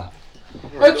 Taste that.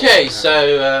 Okay,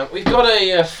 so we've got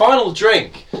a final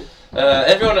drink.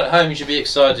 Everyone at home should be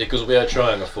excited because we are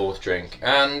trying a 4th drink,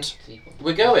 and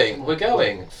we're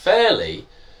going fairly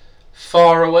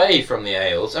far away from the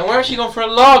ales, and we're actually going for a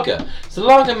lager. It's a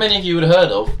lager many of you would have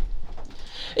heard of.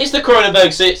 It's the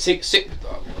Cronenberg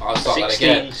I'll start that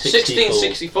again.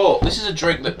 1664. This is a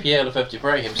drink that Pierre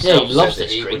Lefebvre himself he loves said that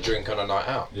this he drink. would drink on a night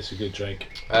out. It's a good drink.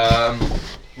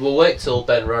 We'll wait till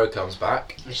Ben Rowe comes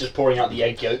back. It's just pouring out the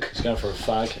egg yolk. He's going for a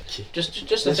fag.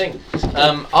 Just the thing.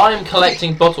 I'm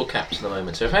collecting bottle caps at the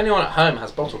moment, so if anyone at home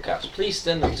has bottle caps, please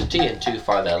send them to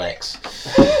TN25LX.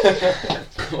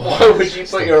 Why would you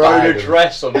put your own bag of-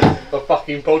 address on a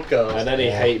fucking podcast? And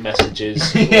any hate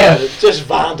messages. Yeah. Just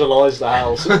vandalise the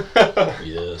house.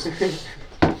 Yes.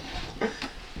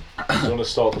 You want to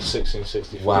start with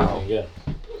 1664? Wow. Yeah.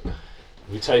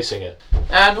 We're tasting it.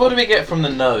 And what do we get from the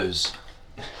nose?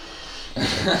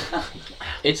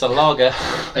 It's a lager.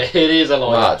 It is a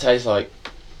lot. Wow, it tastes like.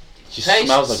 It just Tastes-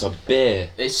 smells like a beer.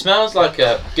 It smells like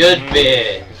a good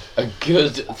beer. A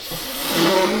good.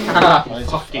 I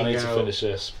need to finish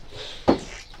this.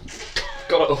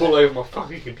 Got it all over my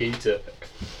fucking computer.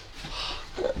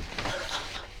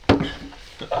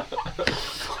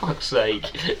 Fuck's sake.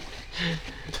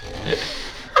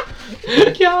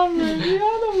 Cameron, the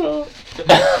animal.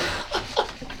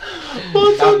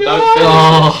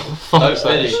 Don't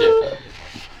finish it.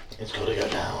 It's got to go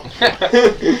down.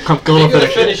 I'm You're gonna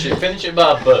finish it. Finish it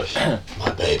by a bush. My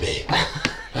baby.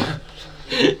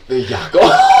 The yak.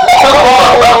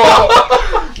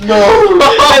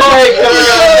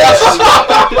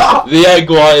 The egg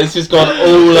white has just gone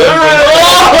all over.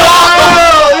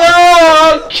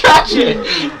 Catch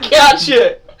it! Catch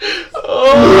it!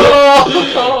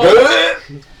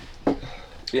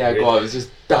 The egg white was just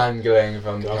dangling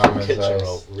from the camera's Kitchen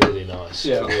roll. face. Really nice.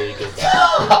 Yeah. Really good.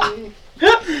 That.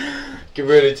 You can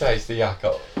really taste the yak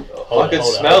up. I can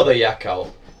smell the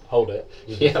Yakult. Hold it.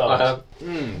 with Yeah, your I thumbs.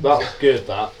 have. That's good,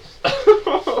 that.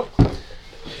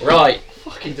 Right,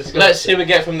 Fucking disgusting. let's see what we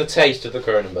get from the taste of the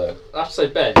Cronenberg. I have to say,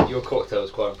 Ben, your cocktail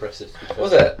was quite impressive.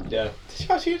 Was it? Yeah. Did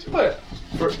you actually enjoy it?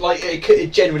 For, like,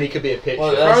 it genuinely could be a picture.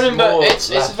 Well, that's Cronenberg, more it's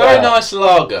a left very out. nice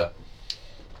lager.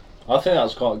 I think that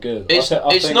was quite good. It's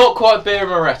I think, not quite Beer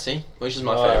Moretti, which is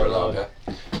my No, favourite no. lager,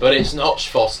 but it's not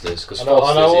Foster's because I know-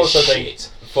 I know Foster's also is think- shit.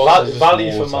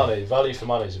 value for money. Value for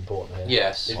money is important here.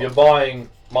 Yes. If you're buying,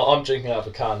 I'm drinking out of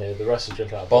a can here. The rest are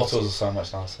drinking out of Bottles are so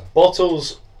much nicer.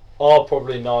 Bottles are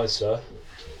probably nicer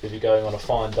if you're going on a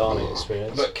fine dining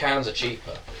experience. But cans are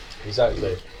cheaper.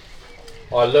 Exactly.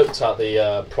 I looked at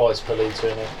the price per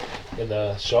litre in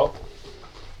the shop.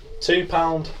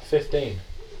 £2.15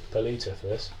 per litre for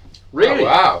this. Really? Oh,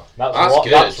 wow. That's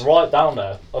good. That's right down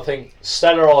there. I think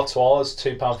Stella Artois is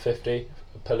 £2.50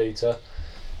 per litre.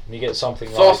 and you get something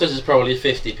Foster's is probably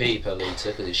 50p per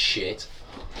litre because it's shit.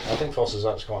 I think Foster's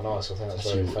actually quite nice. I think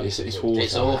that's very offensive. It's water.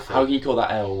 It's awful. How can you call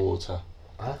that ale water?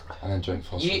 Huh? And then drink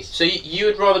Foster's. So you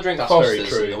would rather drink That's very Foster's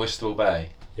true. than the Whitstable Bay?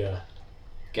 Yeah.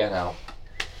 Get out.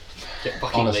 Get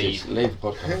fucking Honestly, leave. leave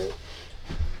the podcast.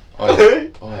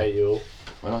 I hate you all.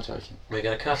 We're not joking. We're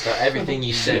going to cut out everything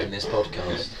you said in this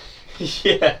podcast.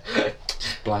 Yeah.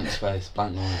 Blank space,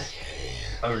 blank noise.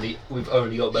 We've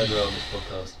only got Ben Rowe on this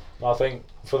podcast. I think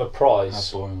for the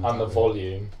price How boring and the would that be?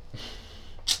 volume,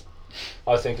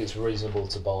 I think it's reasonable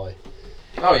to buy.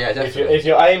 Oh yeah, definitely. If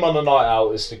your aim on the night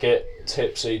out is to get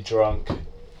tipsy, drunk,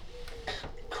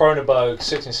 Kronenberg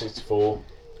 1664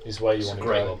 is where you want to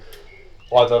Great go.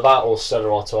 one. Either that or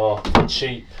Stella Artois,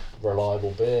 cheap,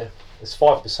 reliable beer. It's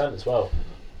 5% as well.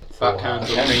 That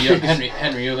counts. Henry, you're going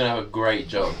to have a great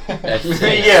job. Yeah,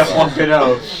 fucking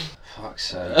hell. Fuck's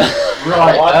sake.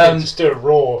 Right, I think just do it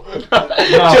raw. Put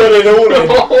it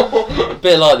all in. A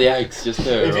bit like the eggs, just do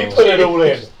it. If you raw. put it all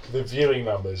in, the viewing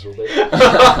numbers will be.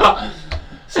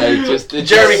 So just the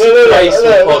Jeremy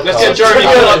Look, Let's get Jeremy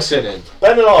Clarkson in.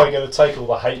 Ben and I are going to take all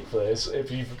the hate for this if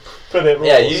you put it raw.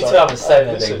 Yeah, you two haven't said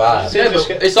anything bad. Yeah, but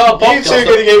it's our podcast. You two are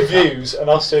going to get views, and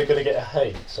us two are going to get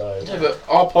hate. So Yeah, but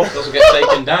our podcast will get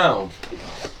taken down.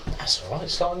 that's all right.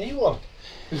 Start a new one.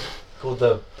 Called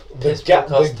the The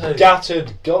podcast too.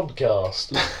 Gattered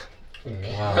Godcast.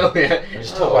 Wow. Oh yeah. We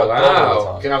just talk about God all the You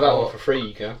time. can have that one for free,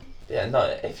 you can. Yeah, no,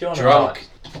 if you're on Drunk.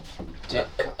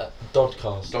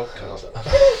 Dodcast. Podcast.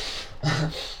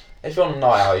 If you're on a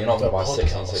night out, you're not going to buy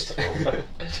Podcast.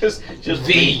 1664. Just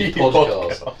The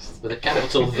podcast. With a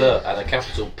capital The and a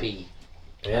capital P.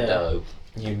 And Yeah. O.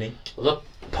 Unique. The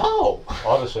Po.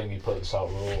 I was thinking you put this out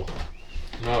raw.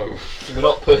 No. We're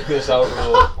not putting this out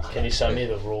raw. Can you send me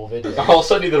the raw video? I'll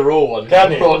send you the raw one.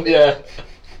 Can you? Raw one, yeah.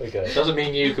 Okay. Doesn't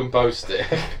mean you can post it.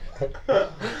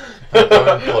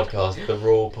 Podcast, the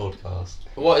Raw podcast.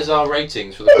 What is our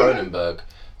ratings for the Kronenberg?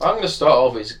 I'm going to start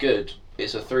off, it's good.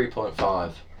 It's a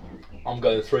 3.5. I'm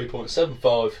going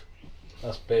 3.75.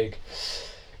 That's big.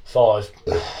 5.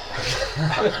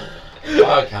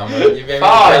 Wow, Cameron, you've been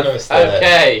 5! generous there.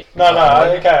 Okay. No,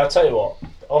 okay, I'll tell you what.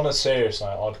 On a serious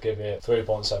note, I'd give it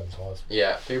 3.75.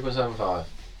 Yeah, 3.75.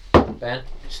 Ben?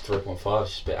 It's 3.5,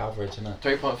 it's just a bit average, isn't it?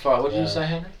 3.5. What did Yeah. you say,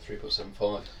 Henry?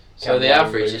 3.75. So the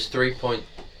average is 3.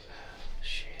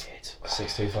 Shit.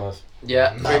 625.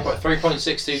 Yeah,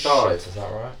 3.625. Is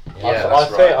that right? Yeah,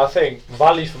 that's I think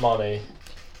value for money.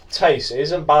 Taste, it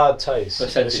isn't bad taste.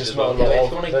 Percentage It's just as not a well. lot Yeah, but if of.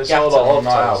 you want to There's get not a it on lot a of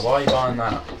night out, taste. why are you buying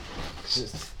that?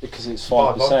 Because it's Buy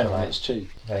 5% vodka, and mate. it's cheap.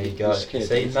 There you go. It's kid.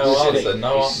 See, It's no silly. answer,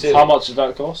 no It's answer. silly. How much did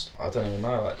that cost? I don't even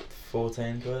know, like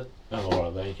 14 quid? Oh,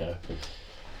 alright, there you go.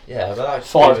 Yeah, but like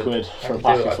 5 quid for a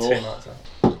pack of 4.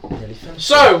 Nearly finished.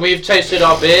 So, we've tasted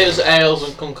our beers, ales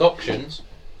and concoctions.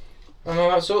 And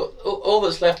that's all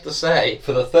that's left to say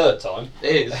For the third time.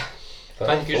 is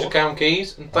thank you to Cam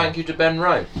Keys and thank you to Ben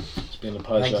Rowe. It's been a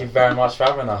pleasure. Thank you very much for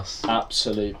having us.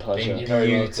 Absolute pleasure. Been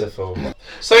beautiful.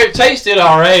 So we've tasted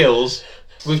our ales,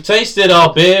 we've tasted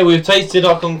our beer, we've tasted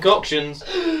our concoctions.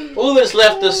 All that's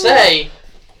left to say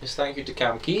is thank you to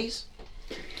Cam Keys,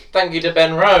 thank you to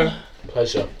Ben Rowe.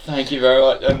 Pleasure. Thank you very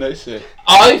much, and that's it.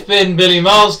 I've been Billy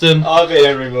Marsden, I've been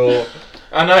Henry Moore.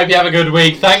 and I hope you have a good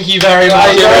week. Thank you very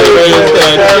much.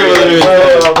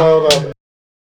 Well done, well done.